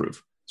to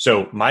improve.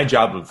 So my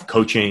job of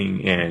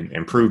coaching and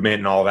improvement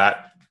and all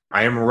that,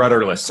 I am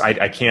rudderless.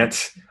 I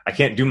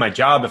can't do my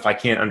job if I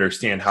can't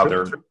understand how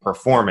they're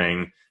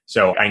performing.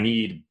 So I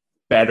need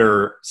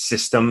better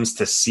systems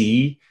to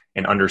see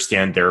and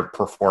understand their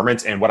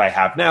performance. And what I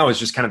have now is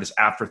just kind of this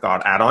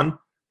afterthought add-on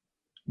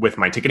with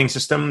my ticketing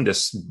system,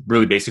 this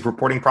really basic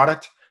reporting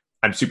product.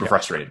 I'm super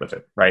frustrated with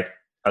it, right?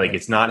 Like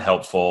it's not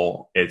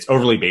helpful. It's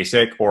overly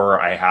basic, or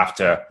I have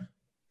to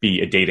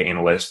be a data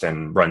analyst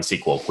and run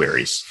SQL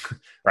queries,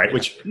 right?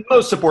 Which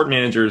most support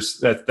managers,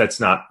 that's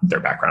not their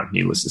background,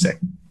 needless to say.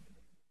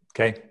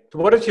 Okay. So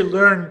what did you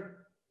learn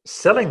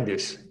selling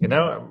this?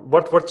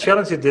 What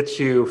challenges did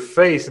you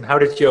face and how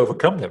did you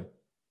overcome them?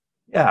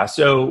 Yeah.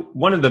 So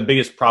one of the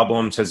biggest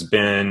problems has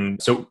been,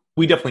 so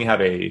we definitely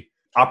have a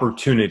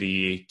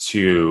opportunity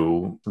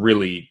to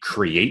really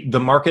create the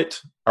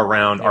market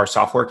around our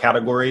software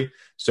category.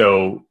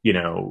 So,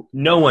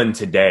 no one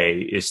today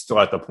is still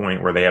at the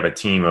point where they have a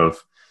team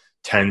of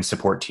 10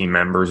 support team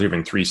members,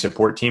 even 3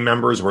 support team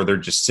members, where they're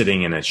just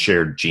sitting in a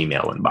shared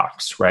Gmail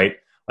inbox, right?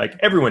 Like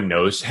everyone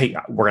knows, hey,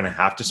 we're going to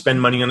have to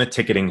spend money on a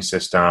ticketing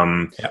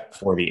system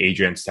for the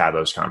agents to have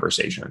those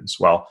conversations.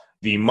 Well,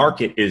 the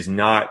market is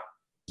not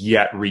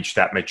yet reached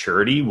that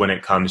maturity when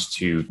it comes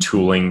to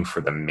tooling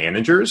for the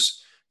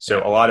managers.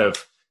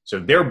 So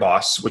their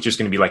boss, which is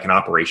going to be like an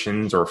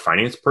operations or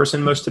finance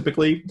person, most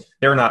typically,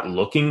 they're not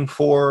looking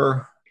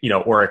for,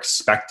 or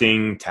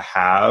expecting to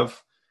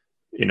have,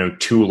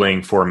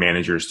 tooling for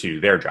managers to do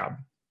their job.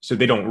 So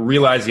they don't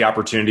realize the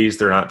opportunities.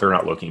 They're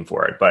not looking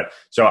for it. But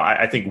so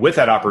I think with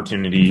that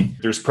opportunity,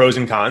 there's pros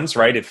and cons,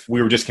 right? If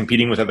we were just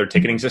competing with other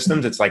ticketing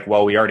systems, it's like,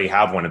 well, we already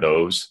have one of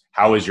those.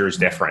 How is yours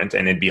different?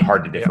 And it'd be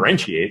hard to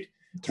differentiate.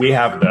 We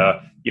have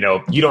you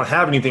don't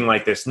have anything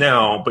like this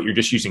now, but you're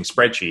just using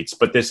spreadsheets,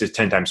 but this is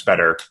 10 times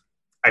better.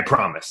 I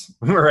promise,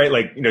 right?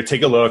 Like,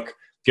 take a look,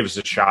 give us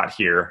a shot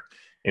here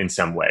in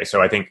some way.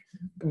 So I think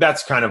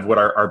that's kind of what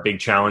our big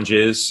challenge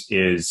is,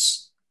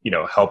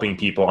 helping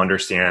people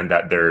understand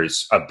that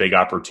there's a big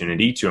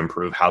opportunity to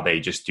improve how they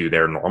just do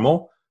their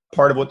normal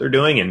part of what they're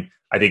doing. And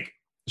I think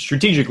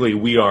strategically,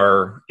 we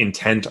are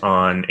intent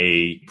on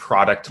a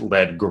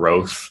product-led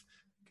growth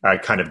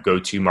kind of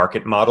go-to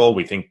market model.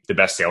 We think the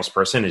best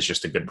salesperson is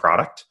just a good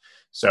product.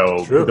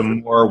 So the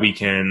more we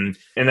can,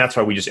 and that's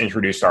why we just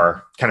introduced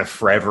our kind of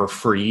forever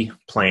free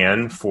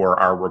plan for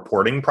our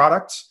reporting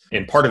products.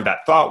 And part of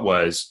that thought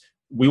was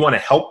we want to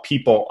help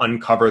people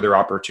uncover their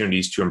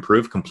opportunities to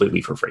improve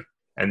completely for free.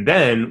 And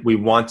then we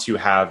want to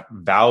have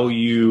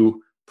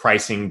value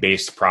pricing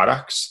based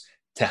products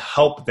to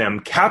help them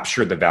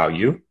capture the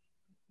value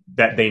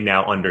that they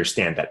now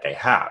understand that they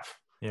have.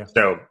 Yeah.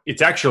 So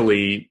it's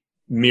actually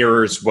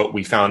mirrors what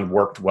we found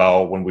worked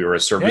well when we were a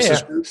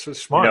services group. So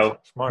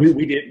smart.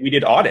 We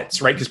did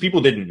audits, right? Because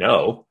people didn't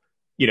know,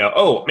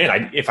 oh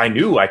man, if I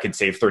knew I could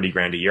save 30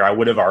 grand a year, I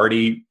would have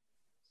already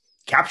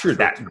captured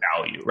that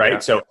value, right? Yeah.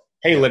 So,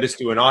 hey, let us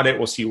do an audit.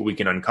 We'll see what we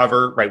can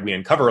uncover, right? We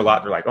uncover a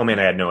lot. They're like, oh man,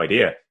 I had no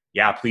idea.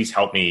 Yeah, please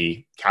help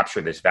me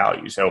capture this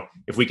value. So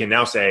if we can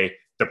now say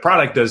the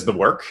product does the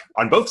work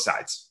on both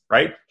sides,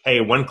 right?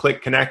 Hey, one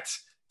click connect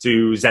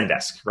to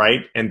Zendesk,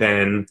 right? And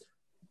then,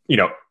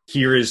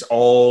 here is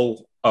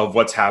all of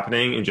what's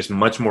happening in just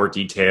much more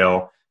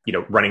detail,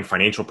 running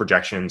financial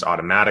projections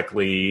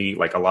automatically,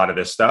 like a lot of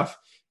this stuff.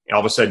 And all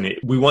of a sudden,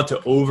 we want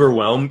to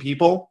overwhelm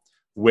people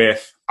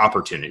with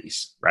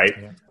opportunities, right?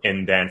 Yeah.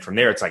 And then from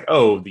there, it's like,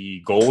 oh,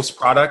 the goals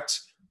product,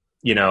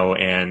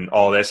 and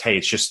all this, hey,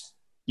 it's just,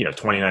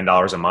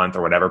 $29 a month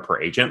or whatever per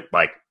agent.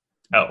 Like,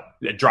 oh,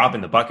 a drop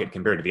in the bucket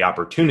compared to the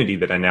opportunity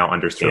that I now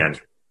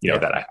understand,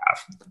 that I have.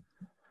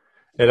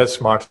 Yeah, that's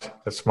smart.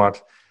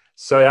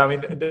 So,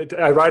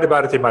 I write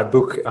about it in my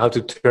book, how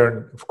to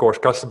turn, of course,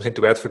 customers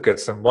into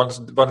advocates. And once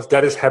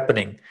that is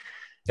happening,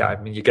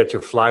 you get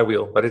your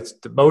flywheel. But it's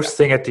the most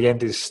thing at the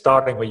end is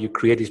starting when you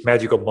create these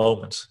magical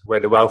moments where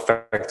the wow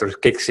factor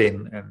kicks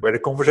in and where the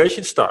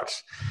conversation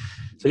starts.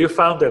 So you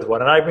found that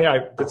one.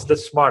 And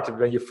that's smart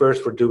when you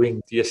first were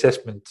doing the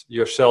assessment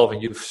yourself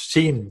and you've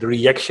seen the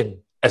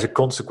reaction as a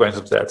consequence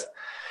of that.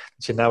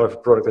 So now have a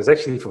product that's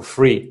actually for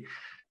free.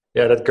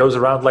 Yeah, that goes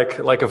around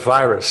like a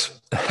virus,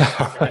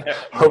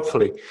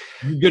 hopefully.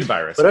 Good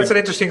virus. But that's an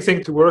interesting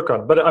thing to work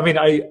on. But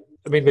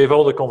with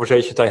all the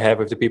conversations I have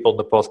with the people on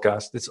the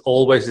podcast, it's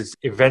always this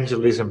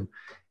evangelism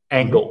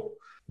angle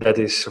that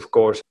is, of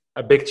course,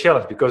 a big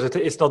challenge because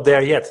it's not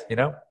there yet.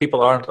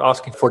 People aren't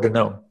asking for the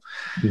known.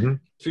 Mm-hmm.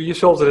 So you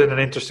solved it in an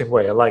interesting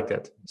way. I like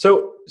that.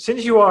 So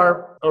since you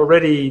are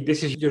already,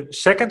 this is your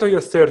second or your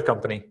third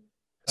company?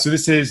 So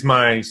this is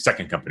my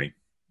second company.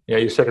 Yeah,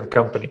 your second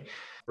company.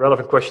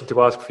 Relevant question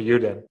to ask for you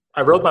then.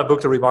 I wrote my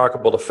book, The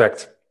Remarkable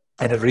Effect,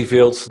 and it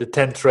reveals the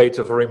 10 traits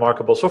of a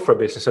remarkable software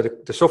business. So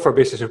the software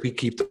business that we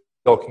keep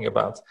talking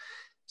about.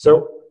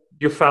 So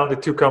you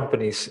founded two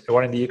companies,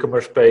 one in the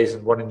e-commerce space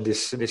and one in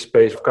this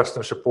space of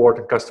customer support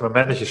and customer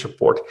manager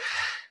support.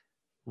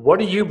 What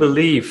do you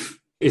believe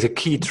is a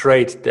key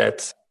trait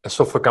that a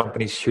software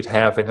company should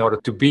have in order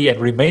to be and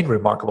remain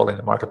remarkable in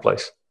the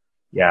marketplace?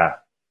 Yeah.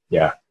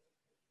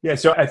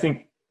 So I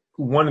think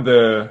one of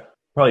the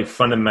probably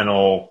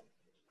fundamental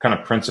kind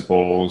of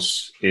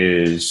principles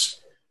is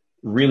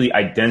really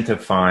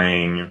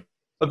identifying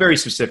a very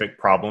specific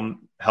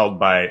problem held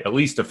by at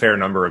least a fair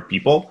number of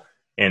people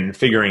and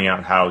figuring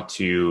out how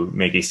to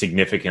make a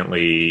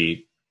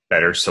significantly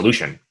better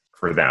solution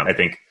for them. I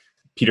think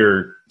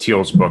Peter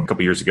Thiel's book a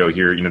couple years ago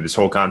here, this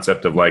whole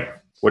concept of like,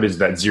 what is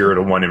that 0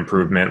 to 1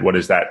 improvement? What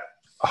is that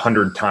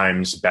 100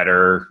 times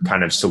better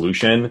kind of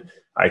solution?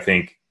 I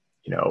think,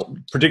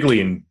 particularly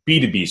in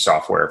B2B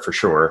software for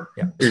sure,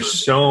 there's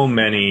so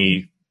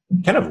many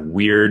kind of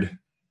weird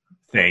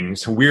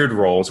things, weird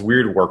roles,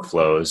 weird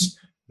workflows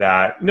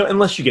that,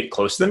 unless you get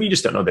close to them, you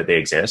just don't know that they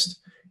exist.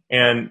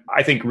 And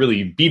I think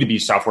really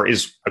B2B software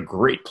is a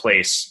great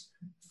place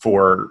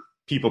for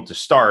people to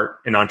start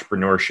in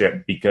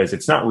entrepreneurship because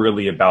it's not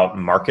really about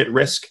market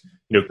risk.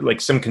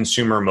 Like some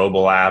consumer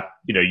mobile app,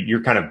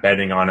 you're kind of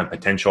betting on a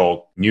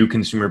potential new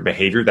consumer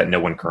behavior that no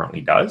one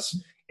currently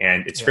does.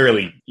 And it's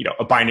fairly,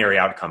 a binary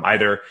outcome.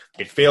 Either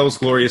it fails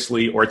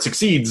gloriously or it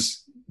succeeds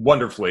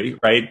wonderfully,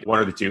 right? One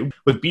or the two.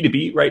 With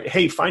B2B, right?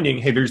 Hey,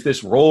 there's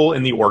this role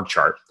in the org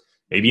chart,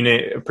 maybe in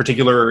a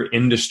particular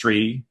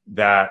industry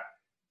that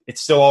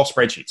it's still all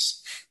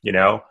spreadsheets,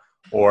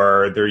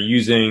 or they're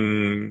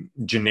using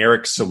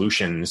generic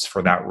solutions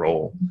for that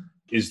role.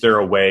 Is there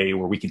a way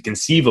where we could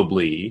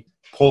conceivably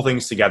pull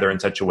things together in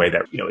such a way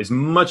that, is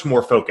much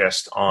more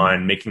focused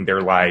on making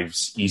their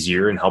lives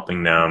easier and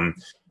helping them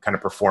kind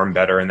of perform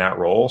better in that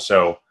role?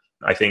 So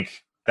I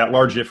think that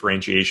large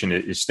differentiation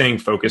is staying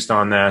focused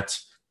on that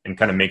and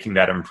kind of making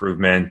that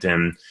improvement.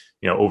 And,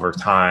 over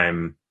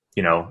time,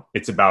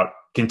 it's about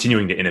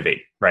continuing to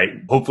innovate, right?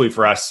 Hopefully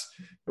for us,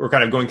 we're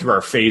kind of going through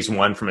our phase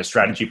one from a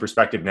strategy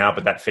perspective now,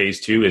 but that phase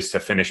two is to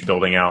finish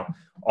building out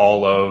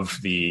all of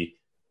the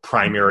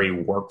primary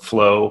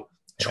workflow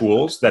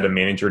tools that a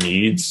manager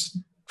needs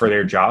for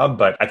their job.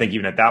 But I think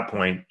even at that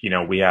point,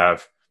 we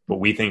have what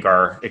we think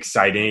are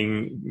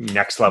exciting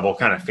next level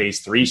kind of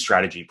phase three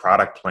strategy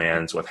product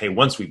plans with, hey,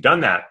 once we've done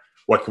that,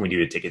 what can we do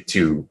to take it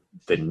to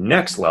the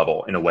next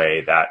level in a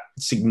way that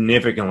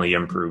significantly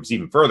improves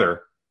even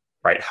further,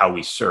 right, how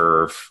we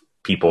serve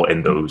people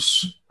in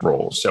those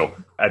roles. So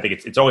I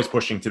think it's always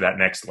pushing to that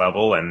next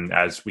level. And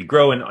as we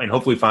grow and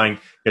hopefully find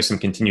there's some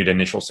continued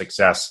initial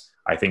success,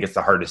 I think it's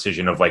the hard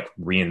decision of like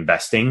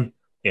reinvesting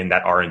in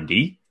that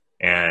R&D.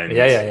 And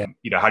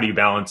how do you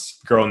balance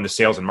growing the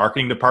sales and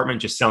marketing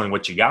department, just selling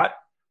what you got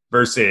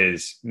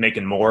versus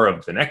making more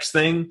of the next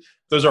thing?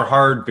 Those are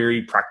hard,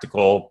 very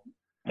practical.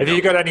 Have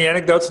you got any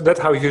anecdotes on that,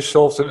 how you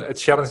solved a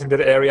challenge in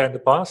that area in the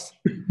past?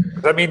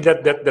 I mean,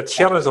 that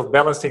challenge of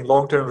balancing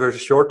long-term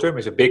versus short-term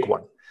is a big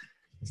one.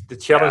 The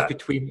challenge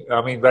between,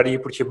 whether you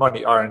put your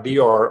money R&D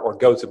or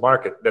go to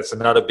market, that's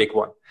another big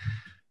one.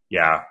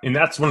 Yeah. And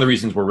that's one of the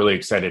reasons we're really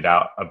excited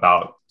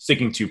about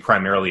sticking to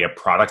primarily a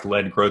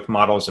product-led growth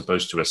model as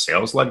opposed to a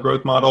sales-led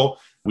growth model.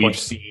 We've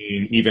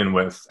seen even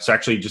with, so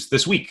actually just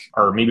this week,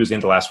 or maybe it was the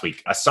end of last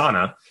week,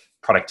 Asana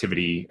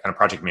productivity kind of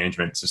project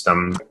management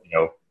system,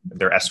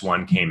 their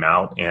S1 came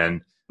out,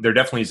 and there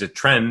definitely is a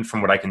trend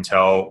from what I can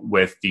tell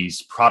with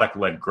these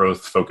product-led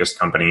growth focused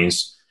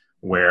companies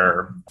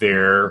where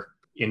their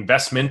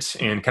investment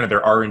in kind of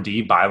their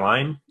R&D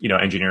byline,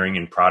 engineering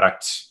and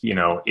product,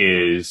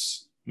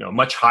 is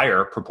much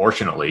higher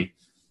proportionally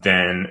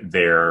than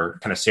their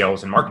kind of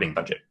sales and marketing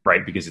budget,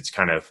 right? Because it's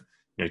kind of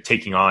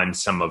taking on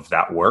some of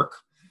that work.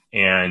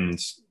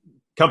 And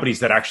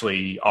companies that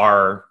actually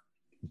are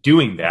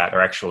doing that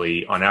are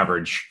actually, on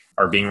average,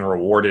 are being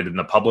rewarded in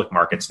the public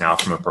markets now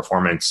from a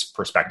performance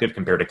perspective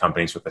compared to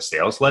companies with a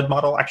sales-led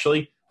model,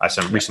 actually.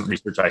 Some recent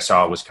research I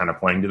saw was kind of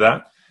pointing to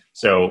that.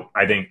 So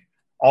I think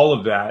all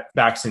of that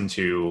backs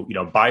into,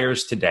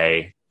 buyers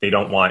today, they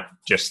don't want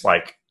just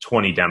like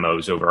 20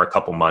 demos over a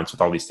couple months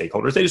with all these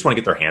stakeholders. They just want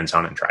to get their hands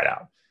on it and try it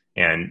out.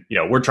 And,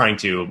 we're trying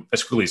to,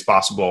 as quickly as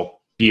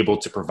possible, be able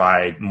to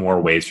provide more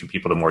ways for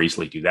people to more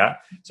easily do that.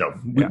 So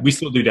we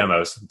still do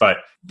demos, but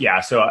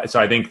so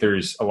I think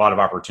there's a lot of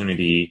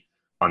opportunity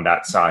on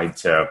that side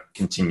to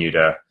continue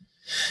to,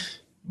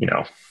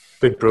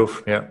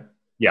 improve.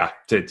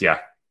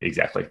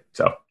 Exactly.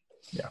 So,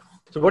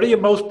 So what are you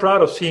most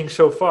proud of seeing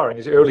so far in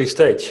this early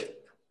stage?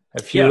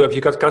 Have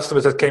you got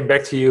customers that came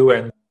back to you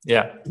and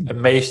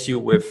amazed you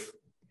with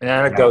an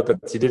anecdote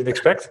that you didn't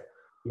expect?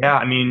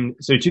 Yeah,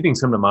 so two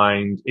things come to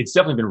mind. It's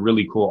definitely been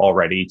really cool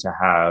already to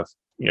have,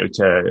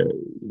 to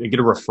get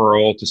a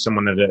referral to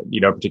someone at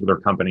a particular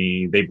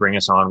company. They bring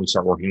us on, we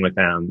start working with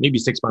them. Maybe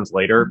 6 months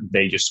later,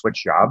 they just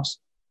switch jobs.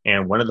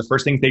 And one of the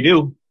first things they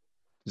do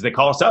is they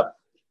call us up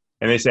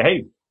and they say,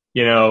 hey,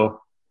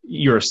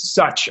 you're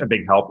such a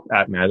big help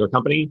at my other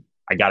company.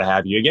 I got to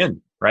have you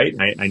again, right?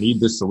 I need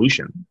this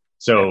solution.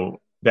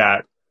 So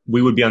that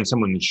we would be on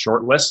someone's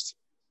short list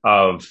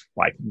of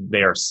like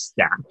their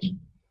stack,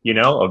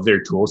 of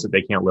their tools that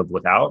they can't live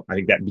without. I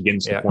think that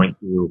begins to point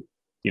to,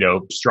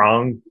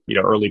 strong,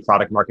 early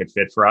product market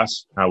fit for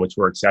us, which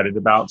we're excited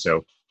about.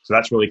 So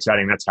that's really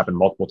exciting. That's happened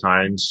multiple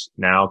times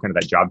now, kind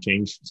of that job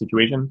change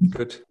situation.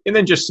 Good. And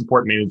then just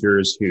support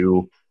managers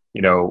who,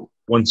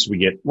 once we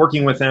get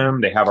working with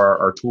them, they have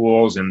our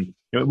tools, and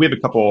we have a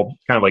couple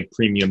kind of like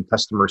premium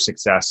customer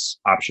success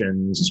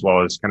options, as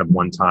well as kind of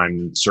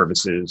one-time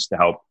services to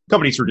help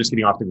companies who are just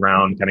getting off the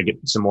ground, kind of get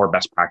some more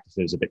best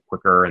practices a bit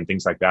quicker and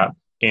things like that.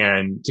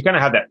 And to kind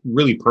of have that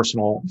really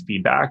personal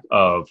feedback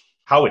of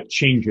how it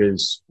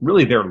changes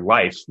really their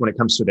life when it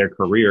comes to their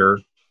career.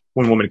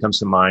 One woman comes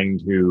to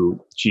mind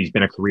who she's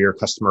been a career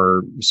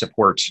customer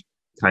support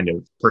kind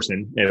of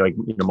person,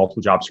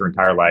 multiple jobs her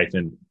entire life.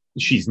 And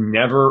she's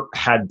never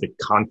had the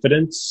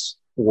confidence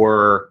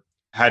or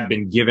had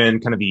been given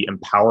kind of the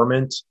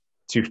empowerment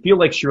to feel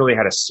like she really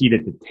had a seat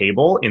at the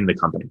table in the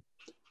company,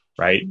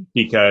 right?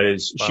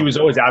 Because she was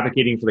always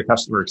advocating for the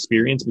customer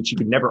experience, but she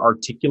could never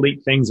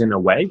articulate things in a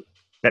way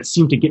that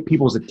seemed to get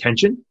people's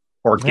attention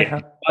or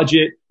get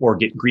budget or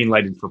get green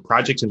lighted for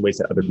projects in ways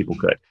that other people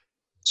could.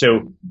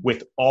 So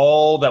with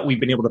all that we've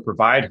been able to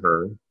provide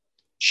her,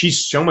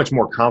 she's so much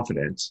more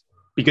confident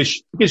because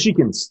she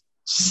can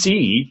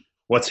see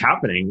what's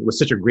happening with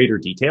such a greater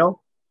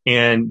detail,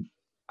 and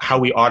how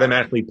we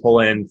automatically pull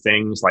in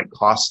things like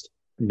cost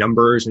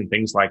numbers and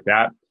things like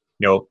that.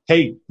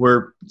 Hey,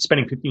 we're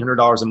spending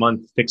 $1,500 a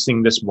month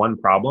fixing this one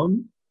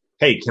problem.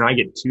 Hey, can I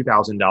get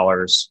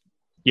 $2,000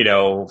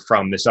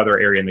 from this other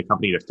area in the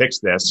company to fix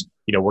this,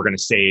 we're going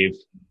to save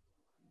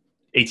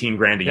 18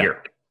 grand a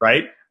year,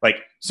 right?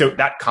 Like, so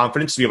that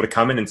confidence to be able to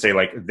come in and say,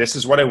 like, this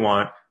is what I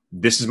want.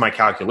 This is my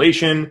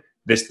calculation.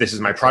 This is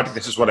my project.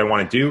 This is what I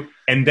want to do.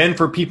 And then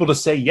for people to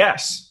say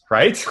yes,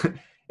 right?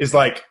 is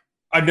like,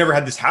 I've never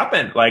had this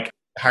happen, like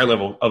higher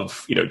level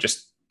of,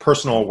 just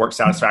personal work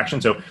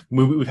satisfaction. So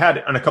we've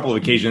had on a couple of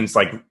occasions,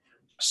 like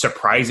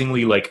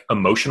surprisingly like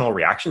emotional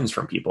reactions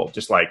from people,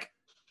 just like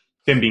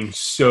them being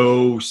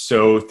so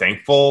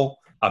thankful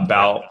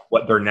about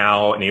what they're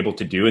now enabled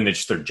to do. And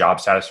just their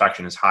job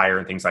satisfaction is higher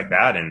and things like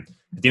that. And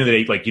at the end of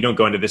the day, like, you don't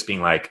go into this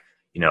being like,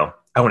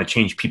 I want to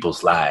change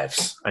people's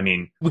lives. I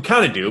mean, we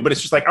kind of do, but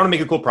it's just like, I want to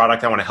make a cool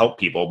product. I want to help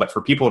people. But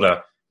for people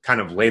to kind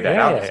of lay that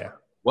out, like,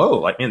 whoa,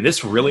 like, man,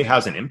 this really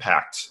has an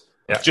impact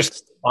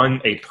just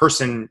on a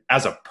person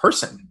as a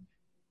person,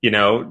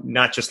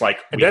 not just like.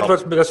 And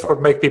that's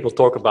what makes people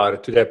talk about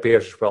it to their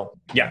peers as well.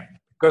 Yeah.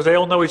 Because they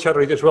all know each other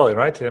as well,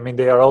 right? I mean,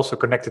 they are also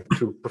connected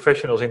to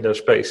professionals in their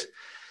space.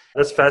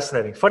 That's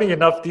fascinating. Funny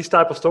enough, these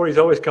type of stories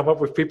always come up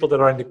with people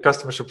that are in the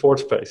customer support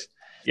space.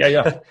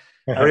 Yeah.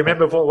 I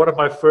remember one of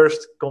my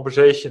first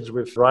conversations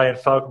with Ryan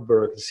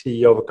Falkenberg, the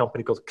CEO of a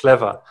company called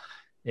Clever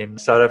in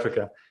South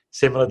Africa.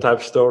 Similar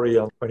type story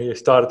on when he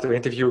started to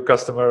interview a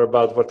customer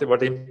about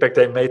what impact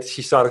they made.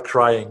 She started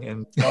crying,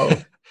 and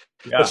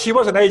but she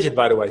was an agent,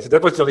 by the way, so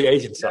that was on the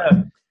agent side.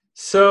 Yeah.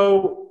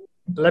 So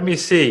let me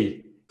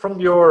see, from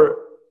your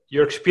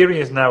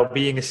experience now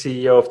being a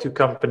CEO of two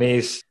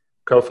companies,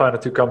 co-founder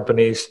two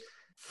companies,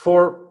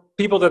 for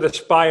people that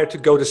aspire to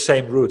go the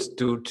same route,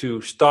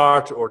 to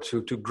start or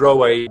to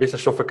grow a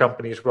business software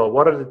company as well,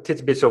 what are the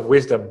tidbits of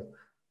wisdom,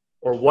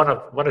 or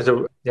one is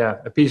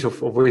a piece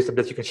of wisdom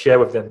that you can share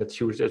with them that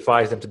you would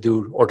advise them to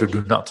do or to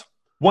do not?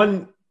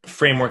 One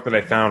framework that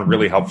I found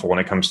really helpful when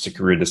it comes to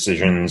career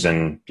decisions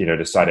and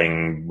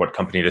deciding what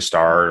company to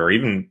start or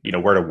even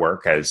where to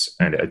work as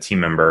a team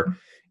member,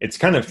 it's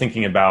kind of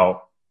thinking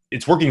about,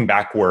 it's working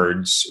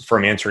backwards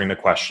from answering the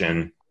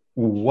question,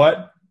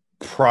 what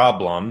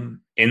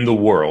problem in the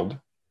world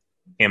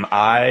am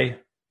I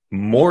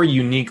more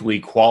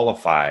uniquely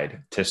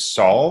qualified to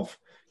solve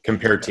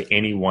compared to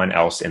anyone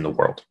else in the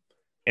world?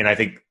 And I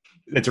think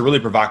it's a really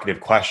provocative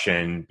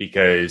question,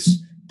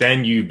 because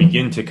then you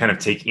begin to kind of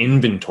take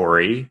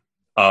inventory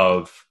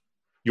of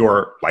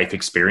your life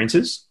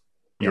experiences,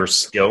 your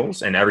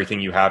skills, and everything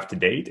you have to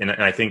date. And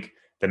I think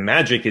the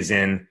magic is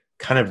in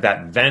kind of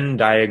that Venn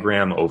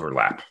diagram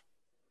overlap.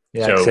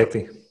 Yeah,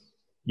 exactly.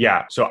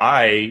 Yeah. So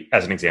I,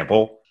 as an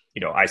example,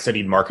 I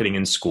studied marketing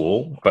in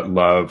school, but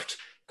loved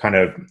kind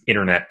of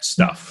internet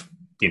stuff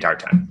the entire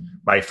time.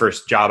 My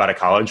first job out of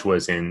college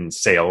was in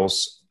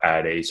sales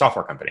at a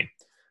software company.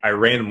 I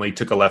randomly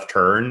took a left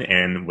turn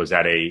and was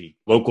at a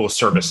local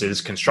services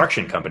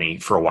construction company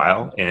for a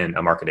while in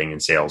a marketing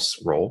and sales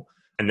role.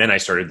 And then I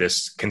started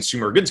this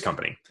consumer goods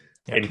company.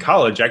 In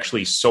college, I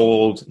actually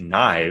sold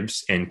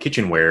knives and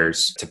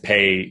kitchenwares to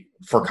pay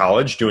for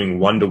college, doing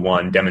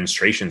one-to-one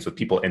demonstrations with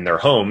people in their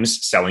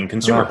homes selling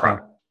consumer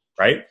product,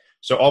 right?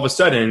 So all of a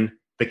sudden,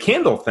 the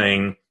candle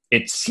thing,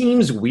 it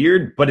seems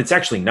weird, but it's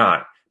actually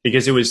not,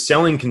 because it was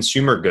selling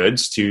consumer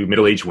goods to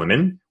middle-aged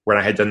women, where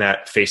I had done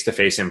that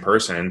face-to-face in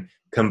person,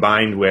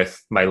 combined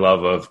with my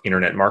love of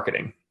internet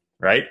marketing,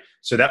 right?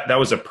 So that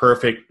was a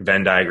perfect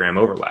Venn diagram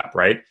overlap,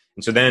 right?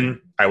 And so then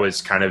I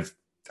was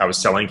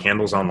selling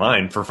candles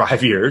online for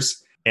 5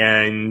 years,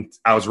 and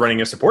I was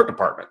running a support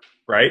department,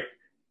 right?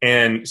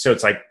 And so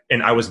it's like,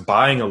 and I was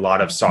buying a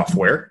lot of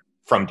software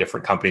from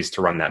different companies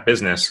to run that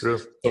business. True.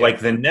 So like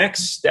the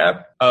next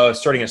step of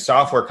starting a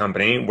software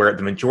company where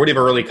the majority of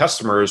our early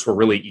customers were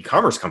really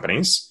e-commerce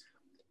companies,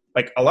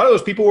 like a lot of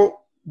those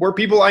people were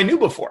people I knew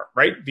before,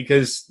 right?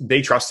 Because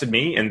they trusted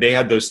me and they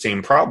had those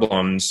same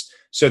problems.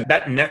 So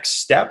that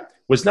next step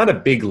was not a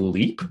big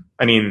leap.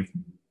 I mean,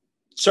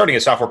 starting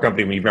a software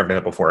company when you've never done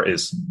it before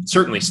is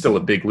certainly still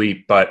a big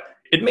leap, but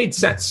it made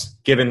sense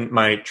given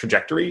my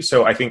trajectory.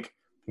 So I think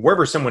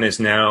wherever someone is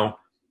now,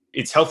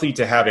 it's healthy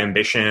to have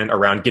ambition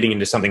around getting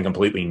into something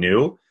completely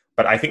new.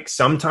 But I think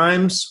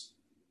sometimes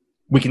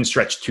we can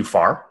stretch too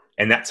far,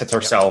 and that sets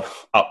ourselves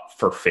up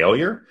for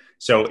failure.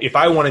 So if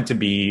I wanted to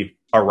be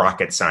a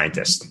rocket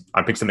scientist,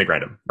 I'm picking something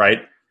random, right?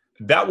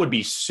 That would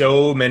be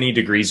so many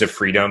degrees of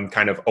freedom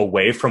kind of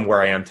away from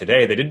where I am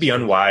today that it'd be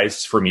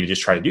unwise for me to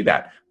just try to do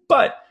that.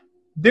 But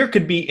there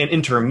could be an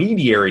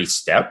intermediary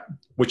step,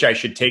 which I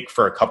should take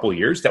for a couple of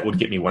years, that would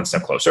get me one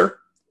step closer,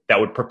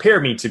 that would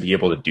prepare me to be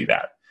able to do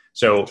that.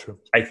 So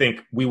I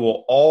think we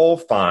will all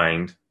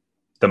find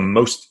the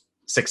most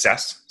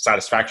success,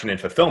 satisfaction, and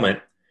fulfillment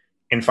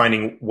in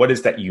finding what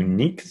is that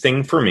unique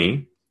thing for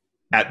me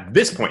at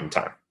this point in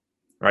time,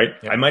 right?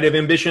 I might have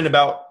ambition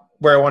about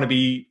where I want to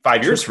be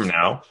 5 years from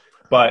now,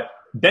 but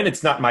then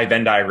it's not my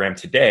Venn diagram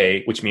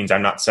today, which means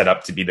I'm not set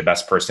up to be the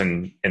best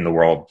person in the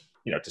world,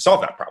 to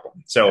solve that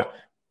problem. So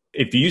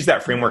if you use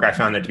that framework, I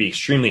found that to be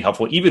extremely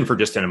helpful, even for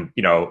just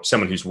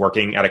someone who's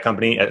working at a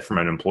company from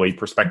an employee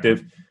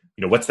perspective.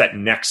 What's that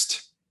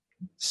next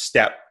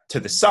step to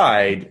the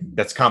side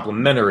that's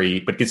complementary,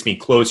 but gets me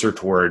closer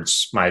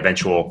towards my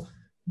eventual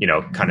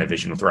kind of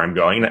vision with where I'm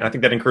going. And I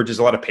think that encourages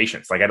a lot of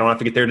patience. Like, I don't have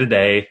to get there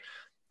today.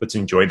 Let's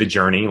enjoy the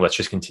journey. Let's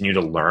just continue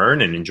to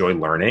learn and enjoy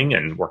learning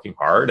and working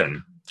hard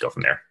and go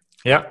from there.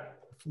 Yeah.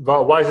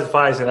 Well, wise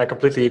advice, and I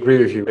completely agree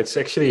with you. It's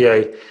actually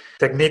a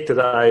technique that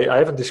I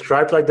haven't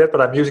described like that,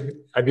 but I'm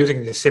using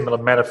it in a similar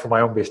manner for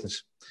my own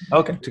business.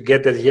 Okay. To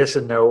get that yes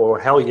and no or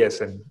hell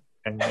yes and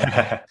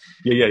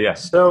Yeah.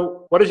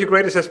 So what is your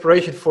greatest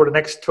aspiration for the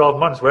next 12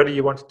 months? Where do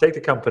you want to take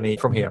the company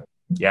from here?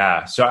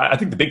 Yeah. So I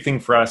think the big thing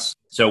for us,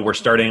 so we're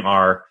starting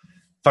our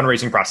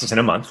fundraising process in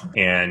a month.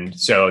 And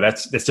so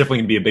that's definitely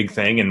going to be a big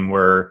thing. And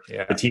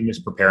the team is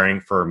preparing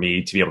for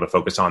me to be able to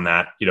focus on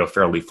that,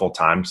 fairly full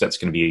time. So that's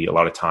going to be a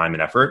lot of time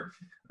and effort.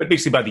 But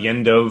basically by the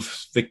end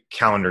of the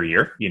calendar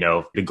year,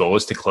 the goal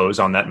is to close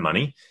on that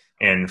money.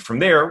 And from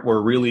there,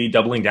 we're really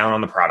doubling down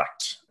on the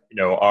product.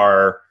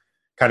 Our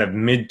kind of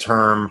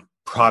midterm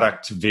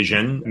product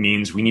vision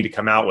means we need to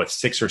come out with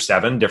 6 or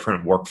 7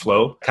 different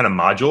workflow kind of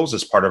modules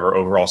as part of our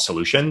overall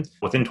solution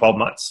within 12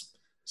 months.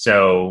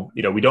 So,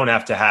 we don't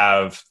have to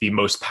have the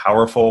most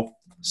powerful,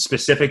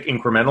 specific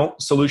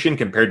incremental solution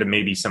compared to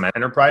maybe some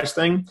enterprise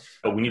thing,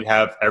 but we need to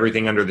have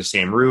everything under the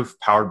same roof,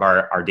 powered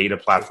by our data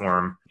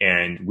platform.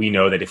 And we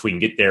know that if we can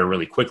get there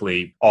really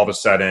quickly, all of a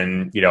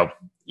sudden,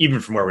 even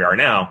from where we are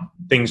now,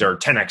 things are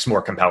 10x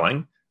more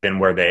compelling than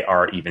where they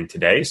are even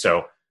today.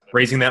 So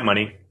raising that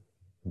money,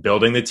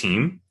 building the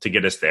team to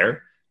get us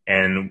there.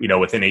 And,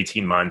 within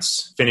 18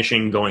 months,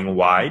 finishing going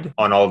wide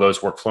on all those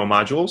workflow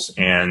modules.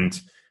 And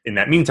in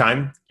that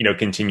meantime,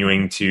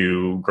 continuing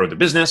to grow the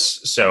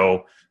business.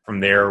 So from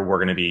there, we're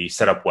going to be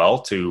set up well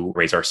to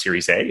raise our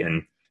Series A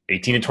in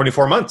 18 to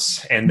 24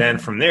 months. And then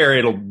from there,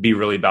 it'll be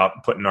really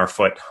about putting our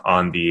foot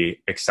on the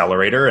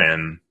accelerator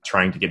and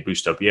trying to get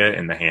Boostopia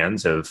in the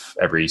hands of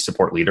every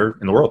support leader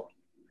in the world.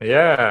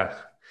 Yeah.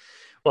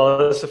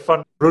 Well, it's a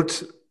fun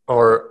route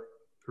or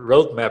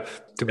roadmap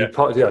to be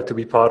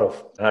part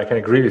of. I can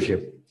agree with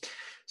you.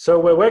 So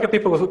where can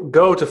people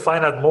go to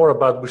find out more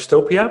about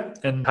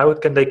Boostopia, and how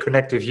can they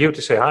connect with you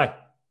to say hi?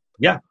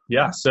 Yeah.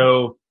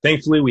 So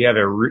thankfully we have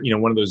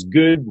one of those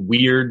good,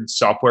 weird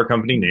software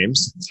company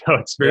names. So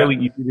it's fairly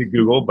easy to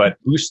Google, but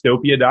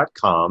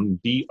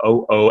boostopia.com,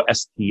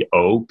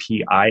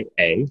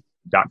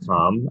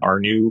 boostopia.com, our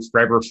new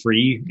forever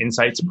free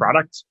insights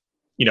product.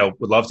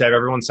 Would love to have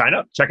everyone sign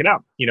up, check it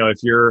out.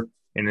 If you're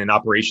in an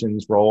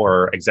operations role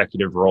or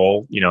executive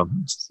role,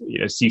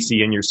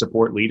 CC in your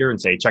support leader and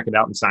say, check it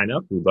out and sign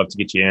up. We'd love to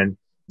get you in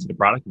to the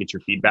product, get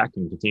your feedback,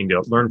 and continue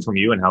to learn from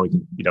you and how we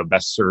can,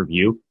 best serve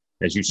you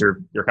as you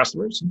serve your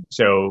customers.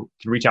 So you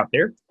can reach out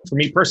there. For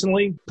me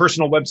personally,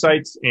 personal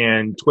websites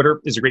and Twitter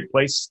is a great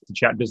place to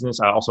chat business.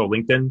 Also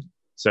LinkedIn.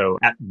 So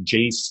at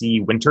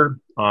JC Winter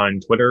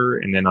on Twitter,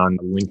 and then on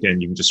LinkedIn,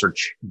 you can just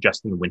search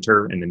Justin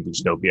Winter and then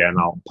Boostopia, and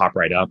I'll pop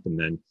right up. And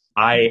then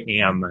I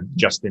am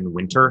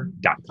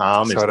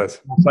justinwinter.com is the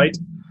website.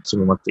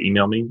 Someone wants to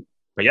email me.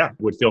 But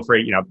would feel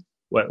free,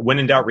 when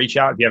in doubt, reach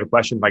out. If you have a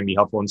question, if I can be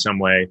helpful in some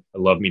way. I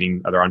love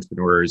meeting other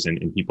entrepreneurs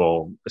and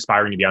people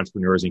aspiring to be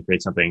entrepreneurs and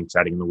create something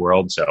exciting in the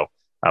world. So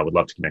I would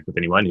love to connect with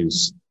anyone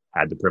who's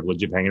had the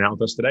privilege of hanging out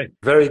with us today.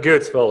 Very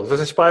good. Well, it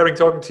was inspiring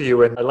talking to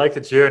you, and I like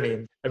the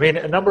journey. I mean,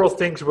 a number of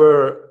things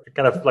were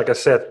kind of, like I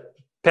said,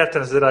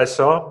 patterns that I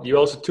saw. You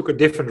also took a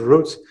different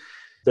route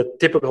that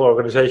typical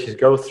organizations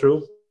go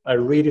through. I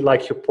really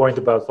like your point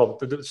about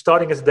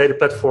starting as a data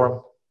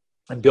platform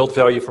and build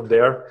value from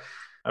there.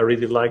 I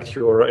really liked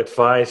your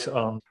advice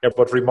on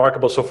what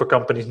remarkable software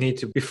companies need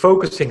to be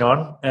focusing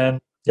on.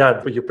 And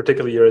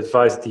particularly your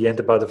advice at the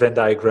end about the Venn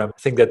diagram. I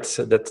think that's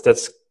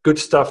good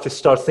stuff to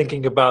start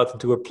thinking about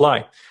and to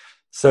apply.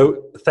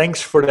 So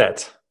thanks for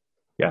that.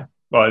 Yeah.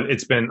 Well,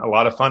 it's been a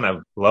lot of fun.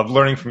 I've loved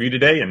learning from you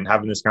today and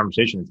having this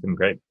conversation. It's been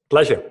great.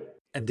 Pleasure.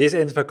 And this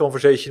ends my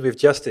conversation with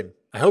Justin.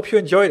 I hope you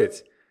enjoyed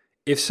it.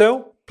 If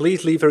so,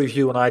 please leave a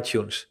review on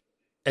iTunes.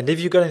 And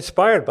if you got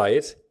inspired by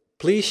it,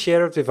 please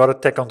share it with other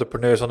tech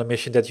entrepreneurs on a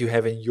mission that you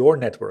have in your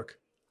network.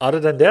 Other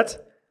than that,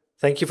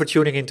 thank you for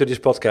tuning into this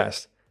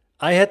podcast.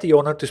 I had the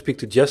honor to speak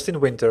to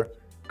Justin Winter,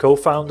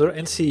 co-founder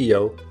and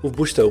CEO of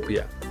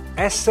Boostopia.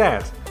 As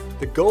said,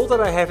 the goal that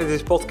I have with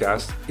this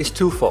podcast is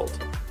twofold.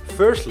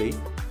 Firstly,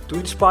 to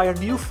inspire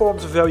new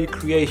forms of value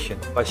creation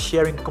by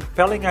sharing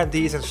compelling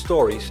ideas and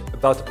stories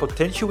about the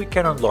potential we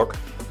can unlock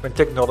when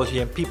technology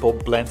and people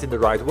blend in the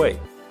right way.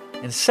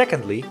 And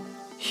secondly,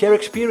 share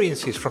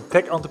experiences from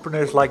tech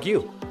entrepreneurs like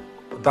you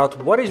about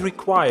what is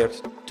required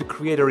to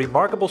create a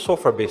remarkable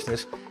software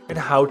business and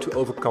how to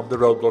overcome the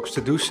roadblocks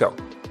to do so.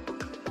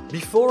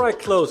 Before I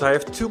close, I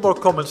have 2 more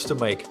comments to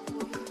make.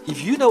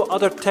 If you know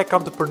other tech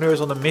entrepreneurs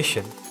on a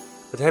mission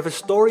that have a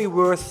story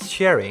worth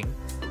sharing,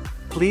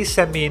 please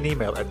send me an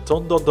email at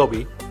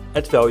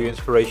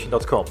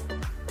ton.dobby@valueinspiration.com.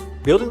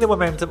 Building the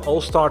momentum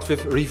all starts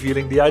with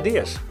revealing the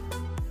ideas.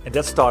 And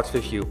that starts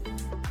with you.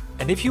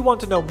 And if you want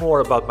to know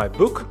more about my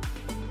book,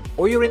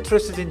 or you're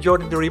interested in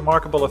joining the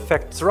Remarkable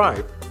Effect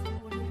tribe,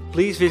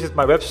 please visit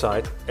my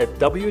website at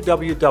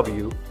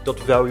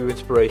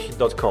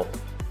www.valueinspiration.com.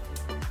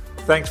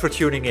 Thanks for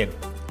tuning in.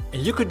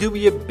 And you could do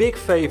me a big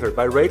favor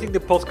by rating the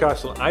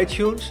podcast on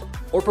iTunes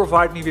or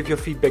provide me with your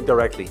feedback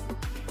directly.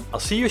 I'll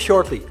see you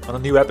shortly on a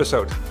new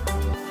episode.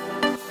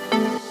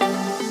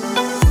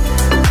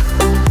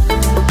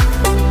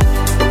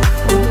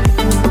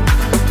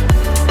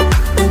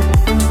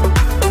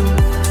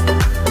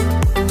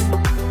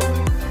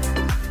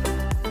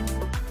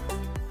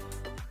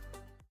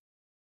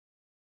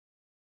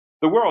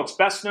 The world's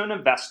best-known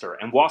investor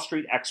and Wall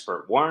Street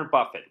expert Warren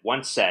Buffett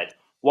once said,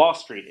 "Wall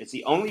Street is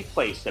the only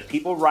place that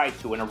people ride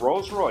to in a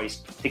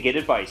Rolls-Royce to get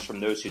advice from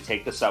those who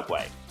take the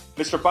subway."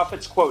 Mr.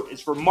 Buffett's quote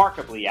is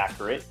remarkably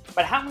accurate,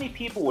 but how many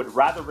people would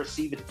rather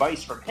receive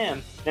advice from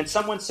him than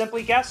someone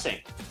simply guessing?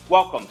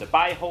 Welcome to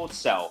Buy, Hold,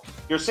 Sell,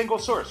 your single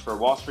source for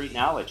Wall Street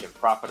knowledge and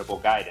profitable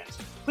guidance.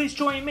 Please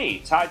join me,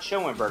 Todd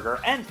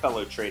Schoenberger, and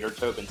fellow trader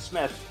Tobin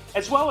Smith,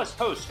 as well as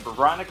host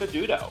Veronica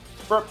Dudo,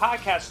 for a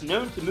podcast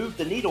known to move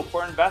the needle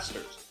for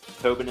investors.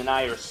 Tobin and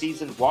I are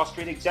seasoned Wall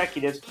Street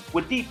executives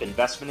with deep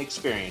investment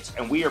experience,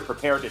 and we are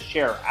prepared to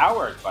share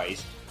our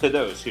advice to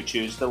those who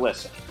choose to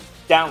listen.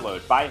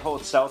 Download Buy,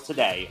 Hold, Sell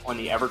today on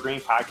the Evergreen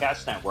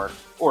Podcast Network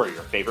or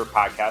your favorite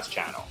podcast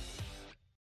channel.